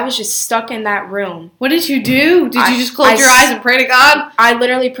and so I was just stuck in that room. What did you do? Did you just close your eyes and pray to God? I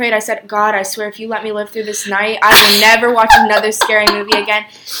literally prayed. I said, God, I swear if you let me live through this night, I will never watch another scary movie again.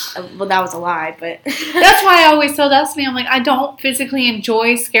 Well, that was a lie, but... That's why I always tell Destiny, I'm like, I don't physically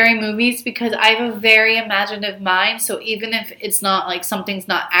enjoy scary movies because I have a very imaginative mind. So even if it's not like something's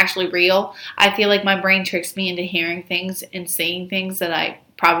not actually real, I feel like my brain tricks me into hearing things and seeing things that I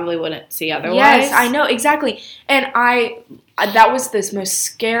probably wouldn't see otherwise. Yes, I know, exactly. And that was the most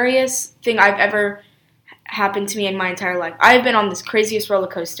scariest thing I've ever happened to me in my entire life. I've been on the craziest roller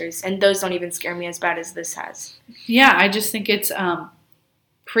coasters, and those don't even scare me as bad as this has. Yeah, I just think it's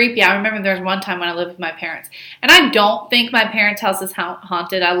creepy. I remember there was one time when I lived with my parents, and I don't think my parents' house is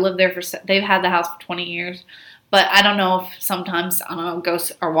haunted. I lived there they've had the house for 20 years, but I don't know if sometimes, I don't know,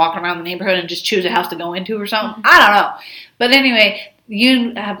 ghosts are walking around the neighborhood and just choose a house to go into or something. I don't know. But anyway,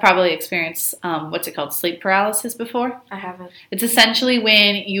 you have probably experienced, what's it called, sleep paralysis before? I haven't. It's essentially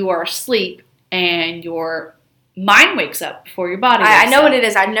when you are asleep and your mind wakes up before your body wakes up. I know what it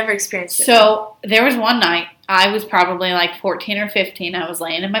is. I've never experienced it. So there was one night, I was probably like 14 or 15. I was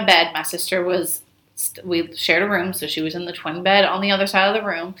laying in my bed. My sister we shared a room, so she was in the twin bed on the other side of the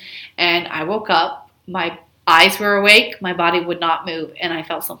room. And I woke up. My eyes were awake. My body would not move. And I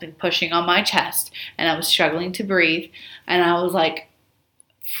felt something pushing on my chest. And I was struggling to breathe. And I was like,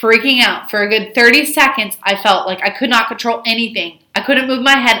 freaking out for a good 30 seconds. I felt like I could not control anything. I couldn't move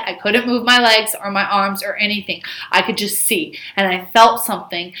my head. I couldn't move my legs or my arms or anything. I could just see. And I felt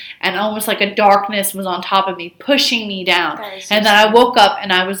something, and almost like a darkness was on top of me, pushing me down. And then I woke up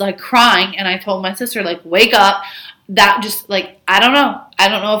and I was like crying, and I told my sister, like, wake up. That just like, I don't know. I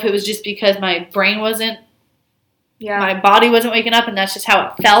don't know if it was just because my brain wasn't, my body wasn't waking up, and that's just how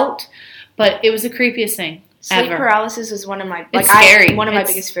it felt. But it was the creepiest thing. Sleep ever. Paralysis is one of my scary. One of my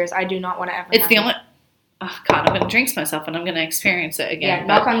biggest fears. I do not want to ever. It's the only. Oh God, I'm going to jinx myself and I'm going to experience it again. Yeah,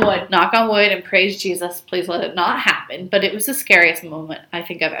 knock on wood. Knock on wood and praise Jesus. Please let it not happen. But it was the scariest moment I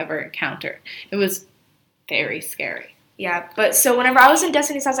think I've ever encountered. It was very scary. Yeah, but so whenever I was in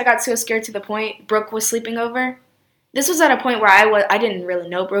Destiny's house, I got so scared to the point Brooke was sleeping over. This was at a point where I didn't really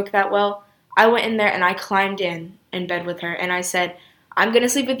know Brooke that well. I went in there and I climbed in bed with her and I said, I'm going to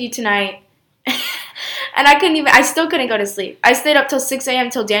sleep with you tonight. And I still couldn't go to sleep. I stayed up till 6 a.m.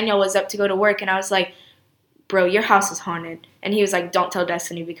 till Daniel was up to go to work. And I was like, bro, your house is haunted. And he was like, don't tell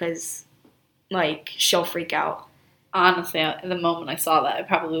Destiny because, like, she'll freak out. Honestly, at the moment I saw that, I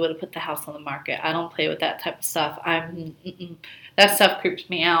probably would have put the house on the market. I don't play with that type of stuff. That stuff creeps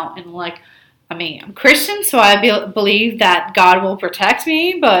me out. And, like, I mean, I'm Christian, so I believe that God will protect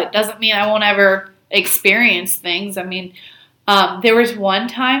me. But doesn't mean I won't ever experience things. I mean... there was one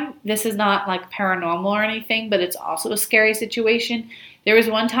time, this is not like paranormal or anything, but it's also a scary situation. There was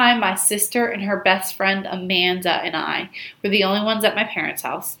one time my sister and her best friend Amanda and I were the only ones at my parents'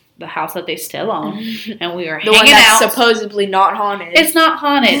 house, the house that they still own, and we were hanging out. The one that's supposedly not haunted. It's not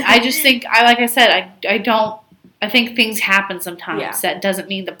haunted. I just think, like I said, I think things happen sometimes. Yeah. That doesn't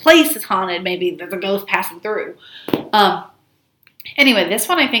mean the place is haunted. Maybe there's a ghost passing through. Anyway, this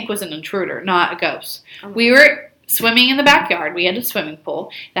one I think was an intruder, not a ghost. Okay. We were swimming in the backyard. We had a swimming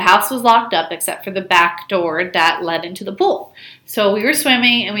pool. The house was locked up except for the back door that led into the pool. So we were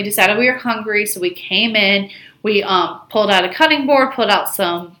swimming and we decided we were hungry. So we came in. We pulled out a cutting board, pulled out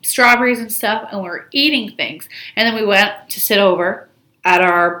some strawberries and stuff, and we were eating things. And then we went to sit over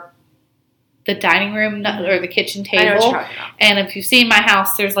at the dining room or the kitchen table. I know what you're talking about. And if you see my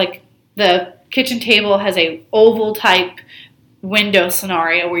house, there's like the kitchen table has a oval type window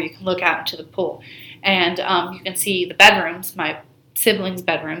scenario where you can look out into the pool. And you can see the bedrooms, my siblings'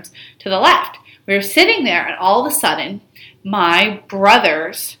 bedrooms, to the left. We were sitting there, and all of a sudden, my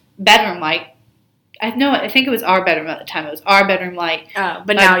brother's bedroom light, I think it was our bedroom at the time. It was our bedroom light. But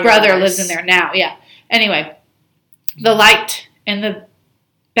my now brother lives in there now, yeah. Anyway, the light in the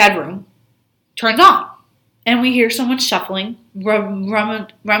bedroom turns on. And we hear someone shuffling,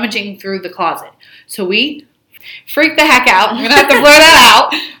 rummaging through the closet. So we... freak the heck out. I'm going to have to blur that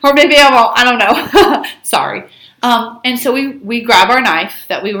out. Or maybe I won't. I don't know. Sorry. And so we grab our knife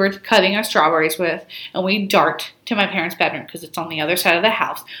that we were cutting our strawberries with, and we dart to my parents' bedroom because it's on the other side of the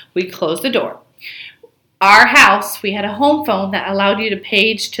house. We close the door. our house, we had a home phone that allowed you to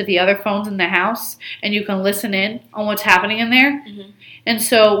page to the other phones in the house, and you can listen in on what's happening in there. Mhm. And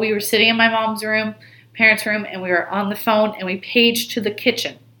so we were sitting in my mom's room, parents' room, and we were on the phone, and we paged to the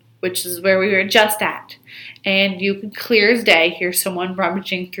kitchen, which is where we were just at. And you could clear as day hear someone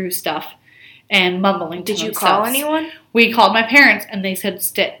rummaging through stuff and mumbling to Did you themselves. call anyone? We called my parents, and they said,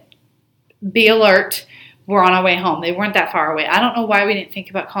 be alert. We're on our way home. They weren't that far away. I don't know why we didn't think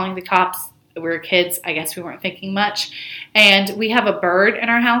about calling the cops. We were kids. I guess we weren't thinking much. And we have a bird in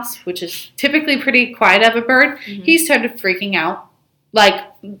our house, which is typically pretty quiet of a bird. Mhm. He started freaking out, like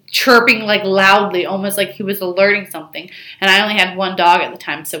chirping like loudly, almost like he was alerting something. And I only had one dog at the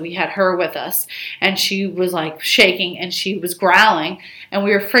time, so we had her with us. And she was like shaking and she was growling. And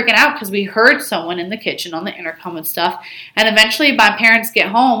we were freaking out because we heard someone in the kitchen on the intercom and stuff. And eventually my parents get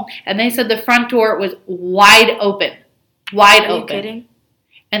home and they said the front door was wide open. Wide Are you open. kidding?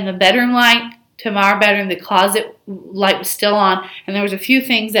 And the bedroom light to our bedroom, the closet light was still on. And there was a few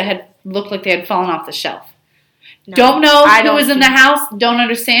things that had looked like they had fallen off the shelf. No. Don't know I who don't was in the think- house. Don't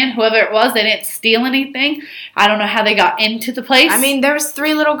understand. Whoever it was, they didn't steal anything. I don't know how they got into the place. I mean, there was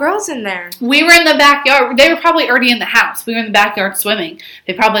 3 little girls in there. we were in the backyard. They were probably already in the house. We were in the backyard swimming.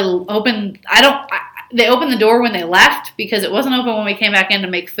 They probably opened. They opened the door when they left because it wasn't open when we came back in to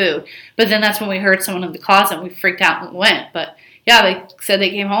make food. But then that's when we heard someone in the closet and we freaked out and went. But yeah, they said they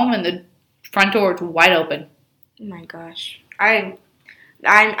came home and the front door was wide open. Oh my gosh. I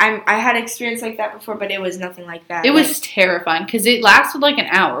had experience like that before, but it was nothing like that. It was terrifying because it lasted like an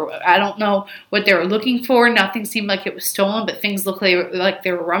hour. I don't know what they were looking for. Nothing seemed like it was stolen, but things looked like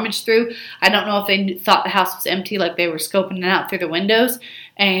they were rummaged through. I don't know if they thought the house was empty, like they were scoping it out through the windows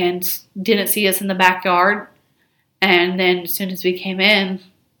and didn't see us in the backyard. And then as soon as we came in,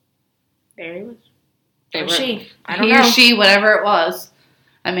 there he was. they Or were, she. I don't he know. or she, whatever it was.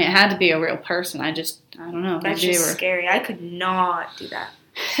 I mean, it had to be a real person. I don't know. That's Maybe just they were. scary. I could not do that.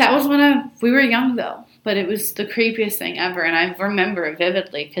 That was when we were young, though. But it was the creepiest thing ever, and I remember it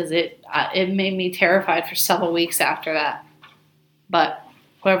vividly because it made me terrified for several weeks after that. But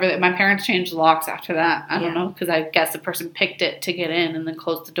my parents changed the locks after that. I don't know because I guess the person picked it to get in and then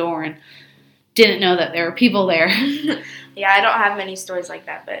closed the door and didn't know that there were people there. Yeah, I don't have many stories like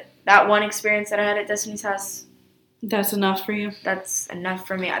that, but that one experience that I had at Destiny's house, That's enough for you. that's enough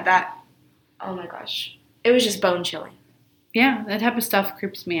for me. Oh my gosh, it was just bone chilling. Yeah, that type of stuff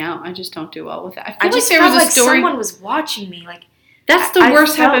creeps me out. I just don't do well with it. I I feel just like there felt was a like story. someone was watching me. Like That's the I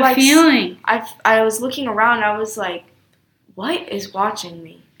worst felt type of like feeling. I was looking around. I was like, what is watching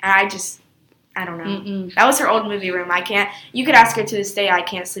me? And I don't know. Mm-mm. That was her old movie room. You could ask her to this day. I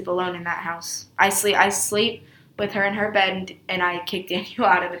can't sleep alone in that house. I sleep with her in her bed, and I kick Daniel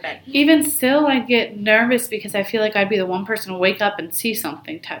out of the bed. Even still, I get nervous because I feel like I'd be the one person to wake up and see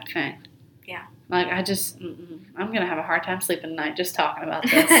something type thing. Yeah. Like, I'm going to have a hard time sleeping tonight just talking about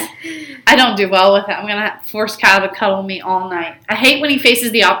this. I don't do well with it. I'm going to force Kyle to cuddle me all night. I hate when he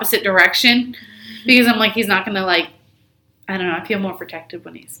faces the opposite direction because I'm like, he's not going to, like, I don't know. I feel more protected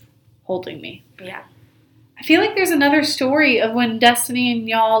when he's holding me. Yeah. I feel like there's another story of when Destiny and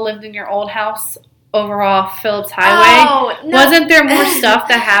y'all lived in your old house over off Phillips Highway. Oh, no. Wasn't there more stuff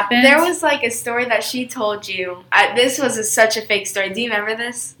that happened? There was like a story that she told you. This was such a fake story. Do you remember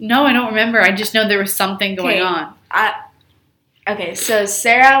this? No, I don't remember. I just know there was something going Okay. on. Okay, so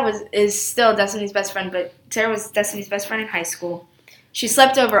Sarah is still Destiny's best friend, but Sarah was Destiny's best friend in high school. She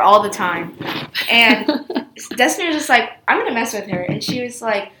slept over all the time. And Destiny was just like, I'm going to mess with her. And she was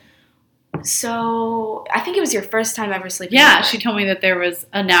like, so I think it was your first time ever sleeping Yeah, over. she told me that there was.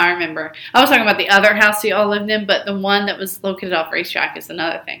 Now I remember. I was talking about the other house we all lived in, but the one that was located off Racetrack is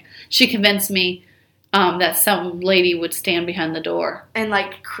another thing. She convinced me that some lady would stand behind the door. And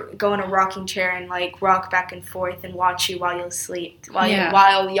like go in a rocking chair and like rock back and forth and watch you while you sleep,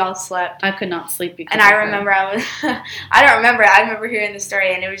 while y'all slept. I could not sleep because And of I her. remember I don't remember. I remember hearing the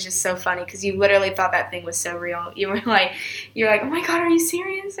story, and it was just so funny because you literally thought that thing was so real. You're like, oh my god, are you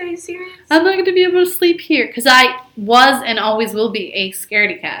serious? Are you serious? I'm not going to be able to sleep here because I was and always will be a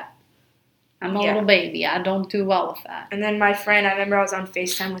scaredy cat. I'm a Yeah. little baby. I don't do well with that. And then my friend, I remember I was on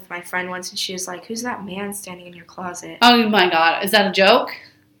FaceTime with my friend once, and she was like, "Who's that man standing in your closet?" Oh my god, is that a joke?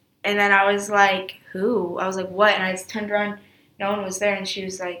 And then I was like, "Who?" I was like, "What?" And I just turned around, no one was there, and she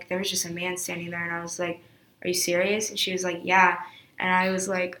was like, "There was just a man standing there." And I was like, "Are you serious?" And she was like, "Yeah." And I was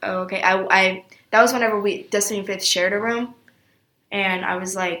like, "Oh, okay." I that was whenever Destiny and Faith shared a room, and I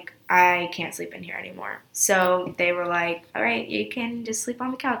was like, I can't sleep in here anymore. So they were like, all right, you can just sleep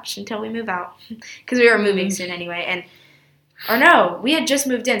on the couch until we move out. Because we were moving soon anyway. And Or no, we had just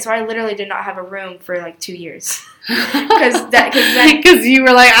moved in, so I literally did not have a room for like 2 years. Because you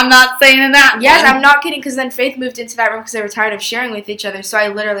were like, I'm not staying in that yes, one. I'm not kidding, because then Faith moved into that room because they were tired of sharing with each other, so I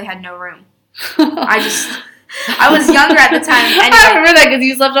literally had no room. I was younger at the time. Anyway. I remember that because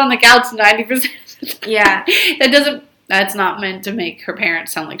you slept on the couch 90%. Yeah. That's not meant to make her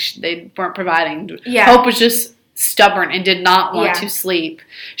parents sound like they weren't providing. Yeah. Hope was just stubborn and did not want to sleep.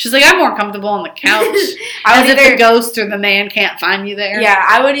 She's like, I'm more comfortable on the couch. As if the ghost or the man can't find you there. Yeah,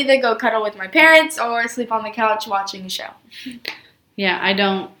 I would either go cuddle with my parents or sleep on the couch watching a show. Yeah, I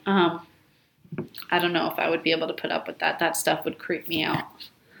don't know if I would be able to put up with that. That stuff would creep me out.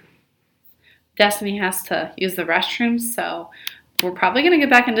 Destiny has to use the restrooms, so we're probably going to get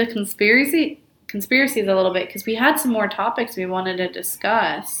back into conspiracies a little bit because we had some more topics we wanted to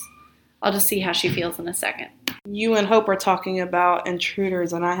discuss. I'll just see how she feels in a second. You and Hope are talking about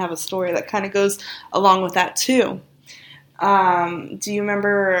intruders, and I have a story that kind of goes along with that too. Do you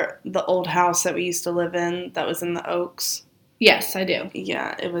remember the old house that we used to live in that was in the Oaks? Yes, I do.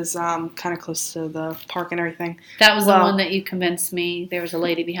 Yeah, it was kind of close to the park and everything. That was the one that you convinced me there was a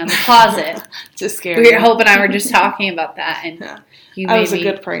lady behind the closet. Just scared. Hope and I were just talking about that, and I was a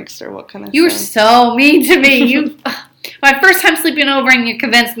good prankster. What can I say? You were so mean to me. My first time sleeping over, and you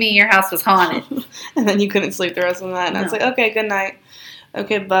convinced me your house was haunted. And then you couldn't sleep the rest of the night. And I was like, okay, good night.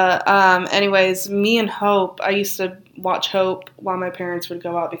 Okay, but anyways, me and Hope, I used to watch Hope while my parents would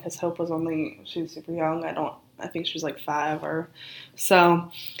go out because Hope was she was super young. I think she was like 5 or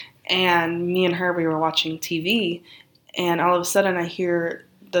so. And me and her, we were watching TV. And all of a sudden I hear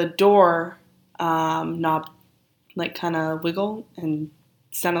the door knob like kind of wiggle and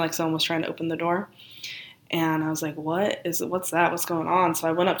sounded like someone was trying to open the door. And I was like, what's that? What's going on? So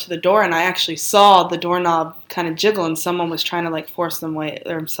I went up to the door and I actually saw the doorknob kind of jiggle and someone was trying to like force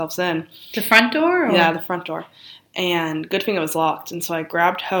themselves in. The front door? Or? Yeah, the front door. And good thing it was locked. And so I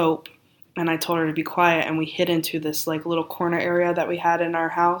grabbed Hope and I told her to be quiet and we hid into this like little corner area that we had in our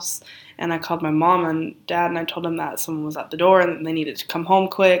house. And I called my mom and dad and I told them that someone was at the door and they needed to come home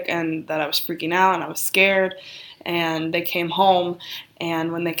quick and that I was freaking out and I was scared. And they came home,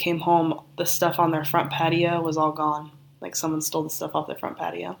 and when they came home, the stuff on their front patio was all gone. Like someone stole the stuff off their front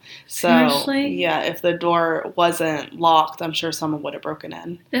patio. So, seriously? Yeah, if the door wasn't locked, I'm sure someone would have broken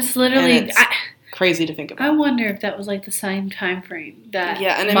in. It's literally crazy to think about. I wonder if that was like the same time frame that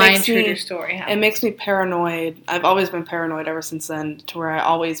and my intruder story happened. It makes me paranoid. I've always been paranoid ever since then, to where I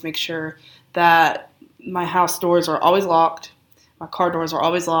always make sure that my house doors are always locked. My car doors are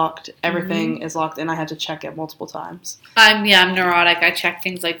always locked. Everything is locked, and I had to check it multiple times. I'm neurotic. I check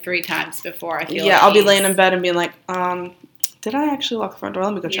things like 3 times before I feel. Yeah, I'll be laying in bed and being like, did I actually lock the front door?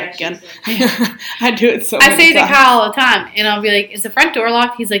 Let me go check again. I do it so many times. I say to Kyle all the time, and I'll be like, is the front door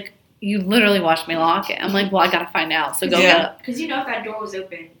locked? He's like, you literally watched me lock it. I'm like, well, I gotta find out. So go get up. Because if that door was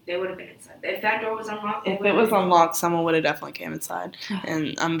open, they would have been inside. If that door was unlocked, if it was unlocked, someone would have definitely came inside.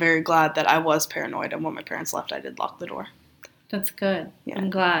 And I'm very glad that I was paranoid, and when my parents left, I did lock the door. That's good. Yeah. I'm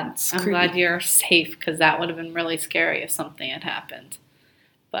glad. I'm glad you're safe because that would have been really scary if something had happened.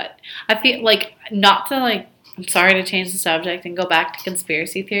 But I feel like I'm sorry to change the subject and go back to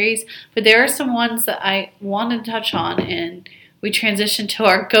conspiracy theories, but there are some ones that I want to touch on, and we transitioned to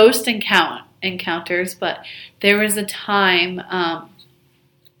our ghost encounters. But there was a time.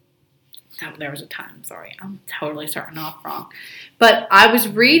 Sorry, I'm totally starting off wrong. But I was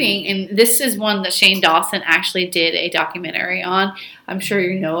reading, and this is one that Shane Dawson actually did a documentary on. I'm sure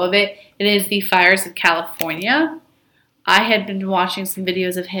you know of it. It is the fires of California. I had been watching some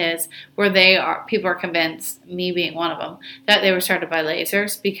videos of his where people are convinced, me being one of them, that they were started by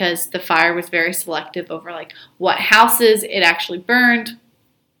lasers because the fire was very selective over like what houses it actually burned.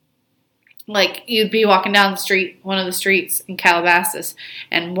 Like, you'd be walking down the street, one of the streets in Calabasas,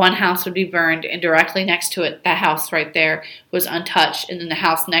 and one house would be burned, and directly next to it, that house right there was untouched, and then the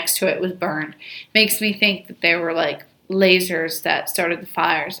house next to it was burned. Makes me think that there were, like, lasers that started the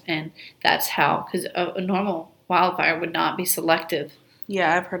fires, and that's how, because a normal wildfire would not be selective.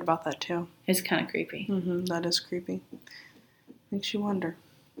 Yeah, I've heard about that, too. It's kind of creepy. That is creepy. Makes you wonder.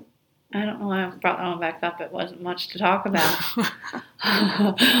 I don't know why I brought that one back up. It wasn't much to talk about.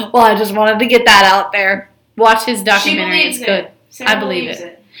 Well, I just wanted to get that out there. Watch his documentary. It's good. I believe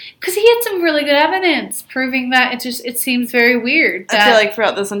it. Because he had some really good evidence proving that it seems very weird. I feel like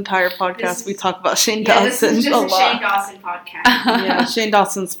throughout this entire podcast we talk about Shane Dawson. This is just a Shane Dawson podcast. Yeah, Shane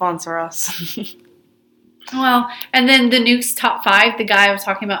Dawson sponsor us. Well, and then the Nukes Top 5, the guy I was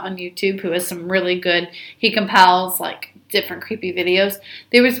talking about on YouTube who has some really good, he compiles like different creepy videos.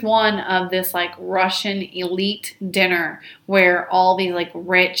 There was one of this like Russian elite dinner where all these like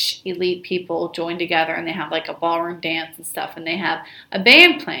rich elite people join together and they have like a ballroom dance and stuff, and they have a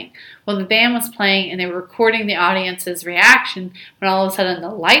band playing. Well, the band was playing and they were recording the audience's reaction when all of a sudden the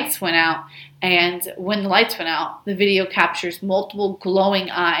lights went out. And when the lights went out, the video captures multiple glowing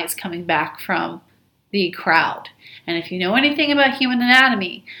eyes coming back from the crowd. And if you know anything about human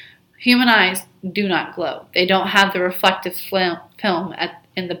anatomy, human eyes do not glow. They don't have the reflective film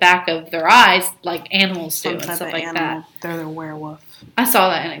in the back of their eyes like animals do and stuff like that. They're the werewolf. I saw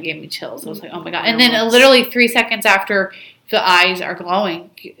that and it gave me chills. I was like, oh my God. And then literally 3 seconds after the eyes are glowing,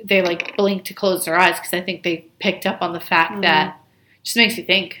 they like blink to close their eyes because I think they picked up on the fact that it just makes you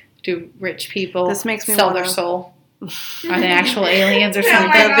think. Do rich people sell their soul? Are they actual aliens or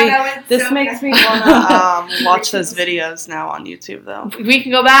something? This makes me want to watch those videos now on YouTube, though. We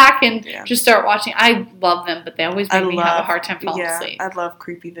can go back and just start watching. I love them, but they always make me have a hard time falling asleep. I love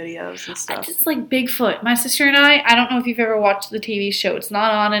creepy videos and stuff. I just like Bigfoot. My sister and I don't know if you've ever watched the TV show. It's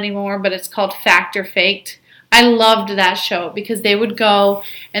not on anymore, but it's called Fact or Faked. I loved that show because they would go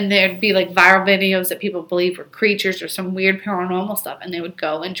and there'd be like viral videos that people believe were creatures or some weird paranormal stuff, and they would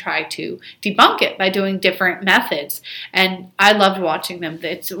go and try to debunk it by doing different methods. And I loved watching them.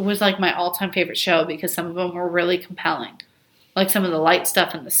 It was like my all-time favorite show because some of them were really compelling. Like some of the light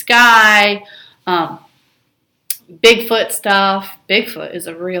stuff in the sky, Bigfoot stuff. Bigfoot is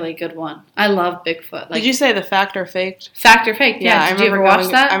a really good one. I love Bigfoot. Did you say the Fact or Faked? Fact or Faked, yeah. Did you ever watch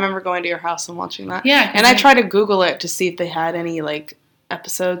that? I remember going to your house and watching that. Yeah. And I tried to Google it to see if they had any, like,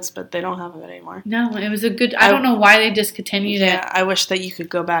 episodes, but they don't have it anymore. No, it was a good... I don't know why they discontinued it. Yeah, I wish that you could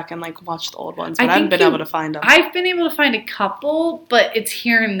go back and, like, watch the old ones, but I haven't been able to find them. I've been able to find a couple, but it's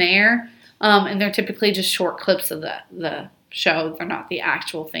here and there, and they're typically just short clips of the show. They're not the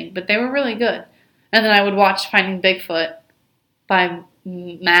actual thing, but they were really good. And then I would watch Finding Bigfoot by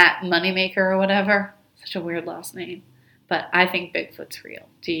Matt Moneymaker or whatever. Such a weird last name. But I think Bigfoot's real.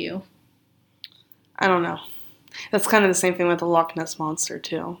 Do you? I don't know. That's kind of the same thing with the Loch Ness Monster,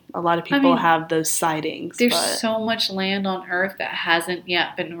 too. A lot of people have those sightings. There's so much land on Earth that hasn't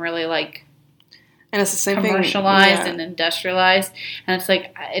yet been really, like, and it's the same commercialized and industrialized. And it's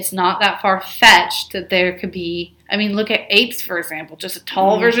like, it's not that far-fetched that there could be... I mean, look at apes, for example. Just a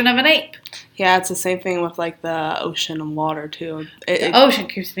tall version of an ape. Yeah, it's the same thing with, like, the ocean and water, too. The ocean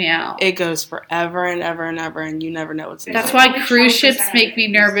creeps me out. It goes forever and ever and ever, and you never know what's in it. That's why cruise ships make me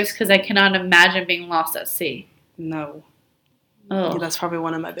nervous, because I cannot imagine being lost at sea. No. Oh. Yeah, that's probably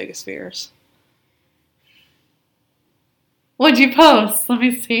one of my biggest fears. What'd you post? Let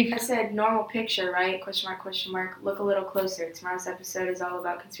me see. I said normal picture, right? Question mark, question mark. Look a little closer. Tomorrow's episode is all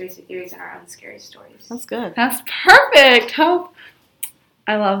about conspiracy theories and our own scary stories. That's good. That's perfect. Hope.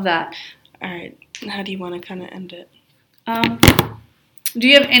 I love that. All right. How do you want to kind of end it? Do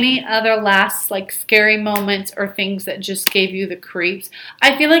you have any other last, like, scary moments or things that just gave you the creeps?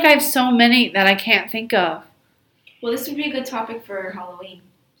 I feel like I have so many that I can't think of. Well, this would be a good topic for Halloween,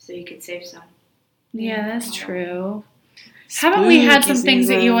 so you could save some. Yeah, that's true. Haven't we had some things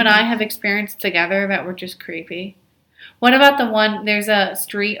that you and I have experienced together that were just creepy? What about the one, there's a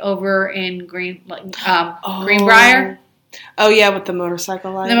street over in Greenbrier? Oh, yeah, with the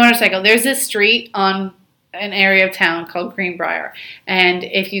motorcycle light. The motorcycle. There's this street on an area of town called Greenbrier. And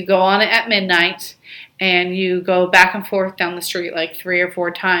if you go on it at midnight and you go back and forth down the street like 3 or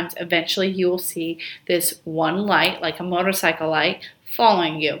 4 times, eventually you will see this one light, like a motorcycle light,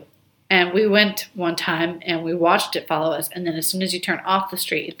 following you. And we went one time and we watched it follow us. And then as soon as you turn off the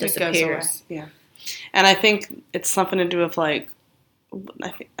street, it disappears. It goes away. Yeah. And I think it's something to do with, like, I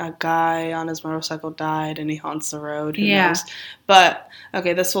think a guy on his motorcycle died and he haunts the road. Who knows? But,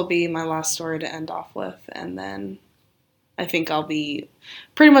 okay, this will be my last story to end off with. And then I think I'll be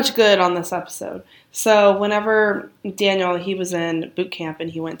pretty much good on this episode. So whenever Daniel, he was in boot camp and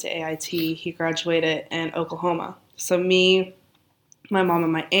he went to AIT, he graduated in Oklahoma. So me, my mom,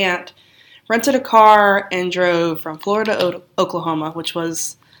 and my aunt rented a car and drove from Florida to Oklahoma, which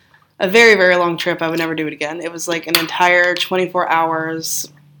was a very, very long trip. I would never do it again. It was like an entire 24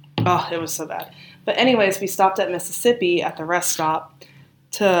 hours. Oh, it was so bad. But anyways, we stopped at Mississippi at the rest stop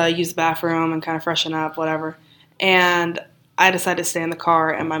to use the bathroom and kind of freshen up, whatever. And I decided to stay in the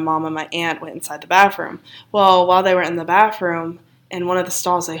car, and my mom and my aunt went inside the bathroom. Well, while they were in the bathroom, in one of the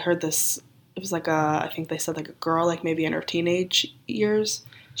stalls, they heard this. It was like I think they said like a girl, like maybe in her teenage years.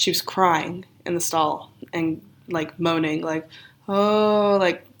 She was crying in the stall and like moaning, like, oh,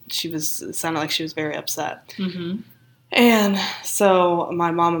 like it sounded like she was very upset. Mm-hmm. And so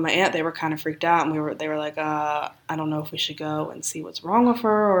my mom and my aunt, they were kind of freaked out, and they were like, I don't know if we should go and see what's wrong with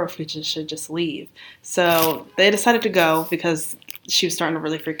her or if we should just leave. So they decided to go because she was starting to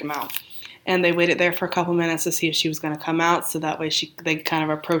really freak them out. And they waited there for a couple minutes to see if she was going to come out, so that way they kind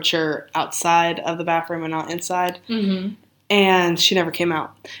of approach her outside of the bathroom and not inside. Mm-hmm. And she never came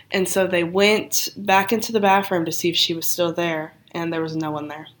out. And so they went back into the bathroom to see if she was still there, and there was no one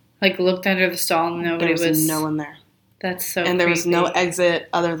there. Like, looked under the stall and nobody There was no one there. That's so And there was creepy. no exit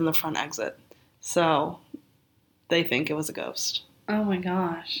other than the front exit. So they think it was a ghost. Oh my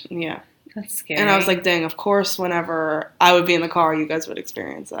gosh. Yeah. That's scary. And I was like, dang, of course, whenever I would be in the car, you guys would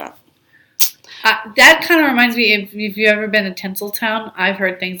experience that. That kind of reminds me, if you've ever been to Tinseltown, I've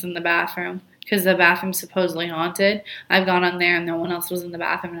heard things in the bathroom because the bathroom's supposedly haunted. I've gone on there and no one else was in the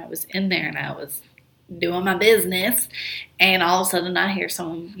bathroom, and I was in there and I was doing my business, and all of a sudden I hear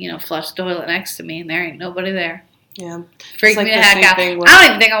someone, flush the toilet next to me, and there ain't nobody there. Yeah. Freaked like me the the heck same out. thing with- I don't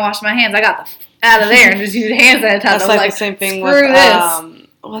even think I washed my hands. I got the out of there and just used hands at a time. That's I was like the same thing screw with, this.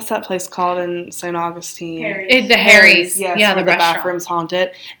 what's that place called in St. Augustine? Harry's. The Harry's. Yes, Yeah, where the the restaurant. bathroom's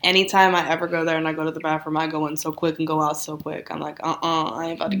haunted. Anytime I ever go there and I go to the bathroom, I go in so quick and go out so quick. I'm like, I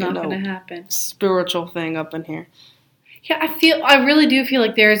ain't about to get Not gonna no happen. spiritual thing up in here. Yeah, I really do feel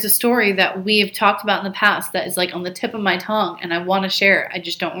like there is a story that we have talked about in the past that is like on the tip of my tongue, and I want to share it. I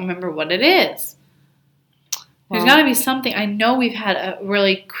just don't remember what it is. There's Well- got to be something. I know we've had a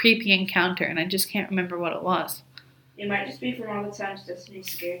really creepy encounter, and I just can't remember what it was. It might just be from all the times Destiny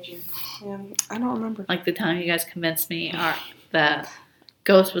scared you. Yeah, I don't remember. Like the time you guys convinced me the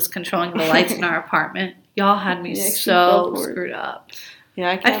ghost was controlling the lights in our apartment. Y'all had me You actually so fell for it. screwed up. Yeah,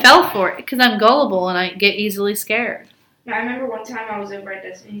 I I can't. fell for it because I'm gullible and I get easily scared. Now, I remember one time I was over at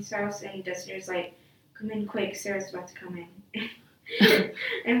Destiny's house, and Destiny was like, "Come in quick, Sarah's about to come in."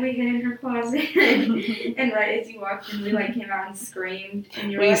 And we hid in her closet, and right as you walked in, we came out and screamed,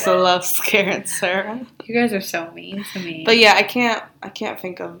 and you were We like, used to love scaring Sarah. You guys are so mean to me. But yeah, I can't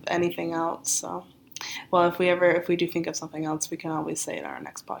think of anything else. So, well, if we do think of something else, we can always say it in our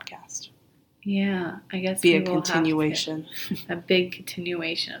next podcast. Yeah, I guess Be we a will have to. continuation. A big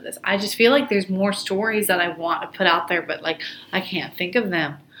continuation of this. I just feel like there's more stories that I want to put out there, but I can't think of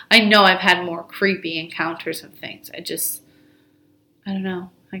them. I know I've had more creepy encounters of things. I don't know.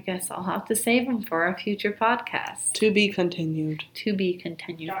 I guess I'll have to save them for a future podcast. To be continued. To be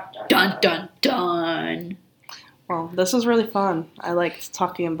continued. Dun, Dun, dun, dun. Well, this was really fun. I liked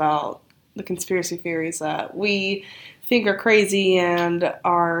talking about the conspiracy theories that we think are crazy and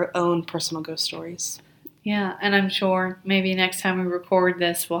our own personal ghost stories. Yeah, and I'm sure maybe next time we record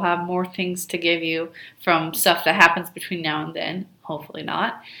this, we'll have more things to give you from stuff that happens between now and then. Hopefully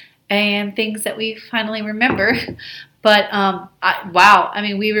not. And things that we finally remember. But, wow. I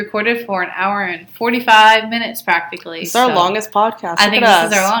mean, we recorded for an hour and 45 minutes practically. It's our longest podcast. I Look think at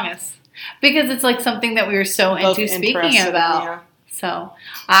this is us. our longest. Because it's like something that we were so Both into speaking interested, about. yeah. So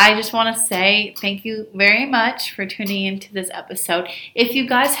I just want to say thank you very much for tuning into this episode. If you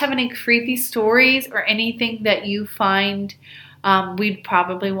guys have any creepy stories or anything that you find we'd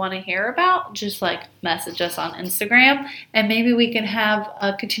probably want to hear about, just message us on Instagram, and maybe we can have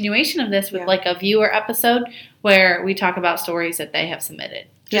a continuation of this with a viewer episode where we talk about stories that they have submitted.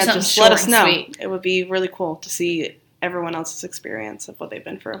 Something Just short let us and know. sweet. It would be really cool to see everyone else's experience of what they've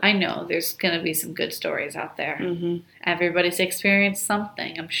been through. I know there's going to be some good stories out there. Mm-hmm. Everybody's experienced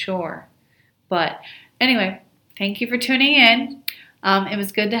something, I'm sure. But anyway, thank you for tuning in. It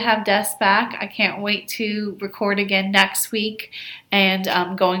was good to have Des back. I can't wait to record again next week and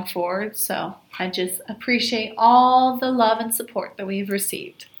going forward. So I just appreciate all the love and support that we've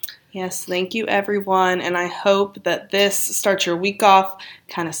received. Yes, thank you everyone, and I hope that this starts your week off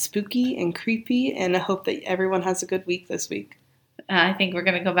kind of spooky and creepy, and I hope that everyone has a good week this week. I think we're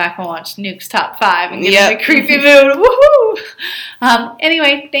going to go back and watch Nuke's Top 5 and get Yep. in a creepy mood. Woohoo!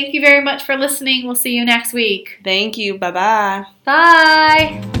 Anyway, thank you very much for listening. We'll see you next week. Thank you. Bye-bye.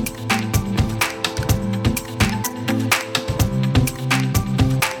 Bye!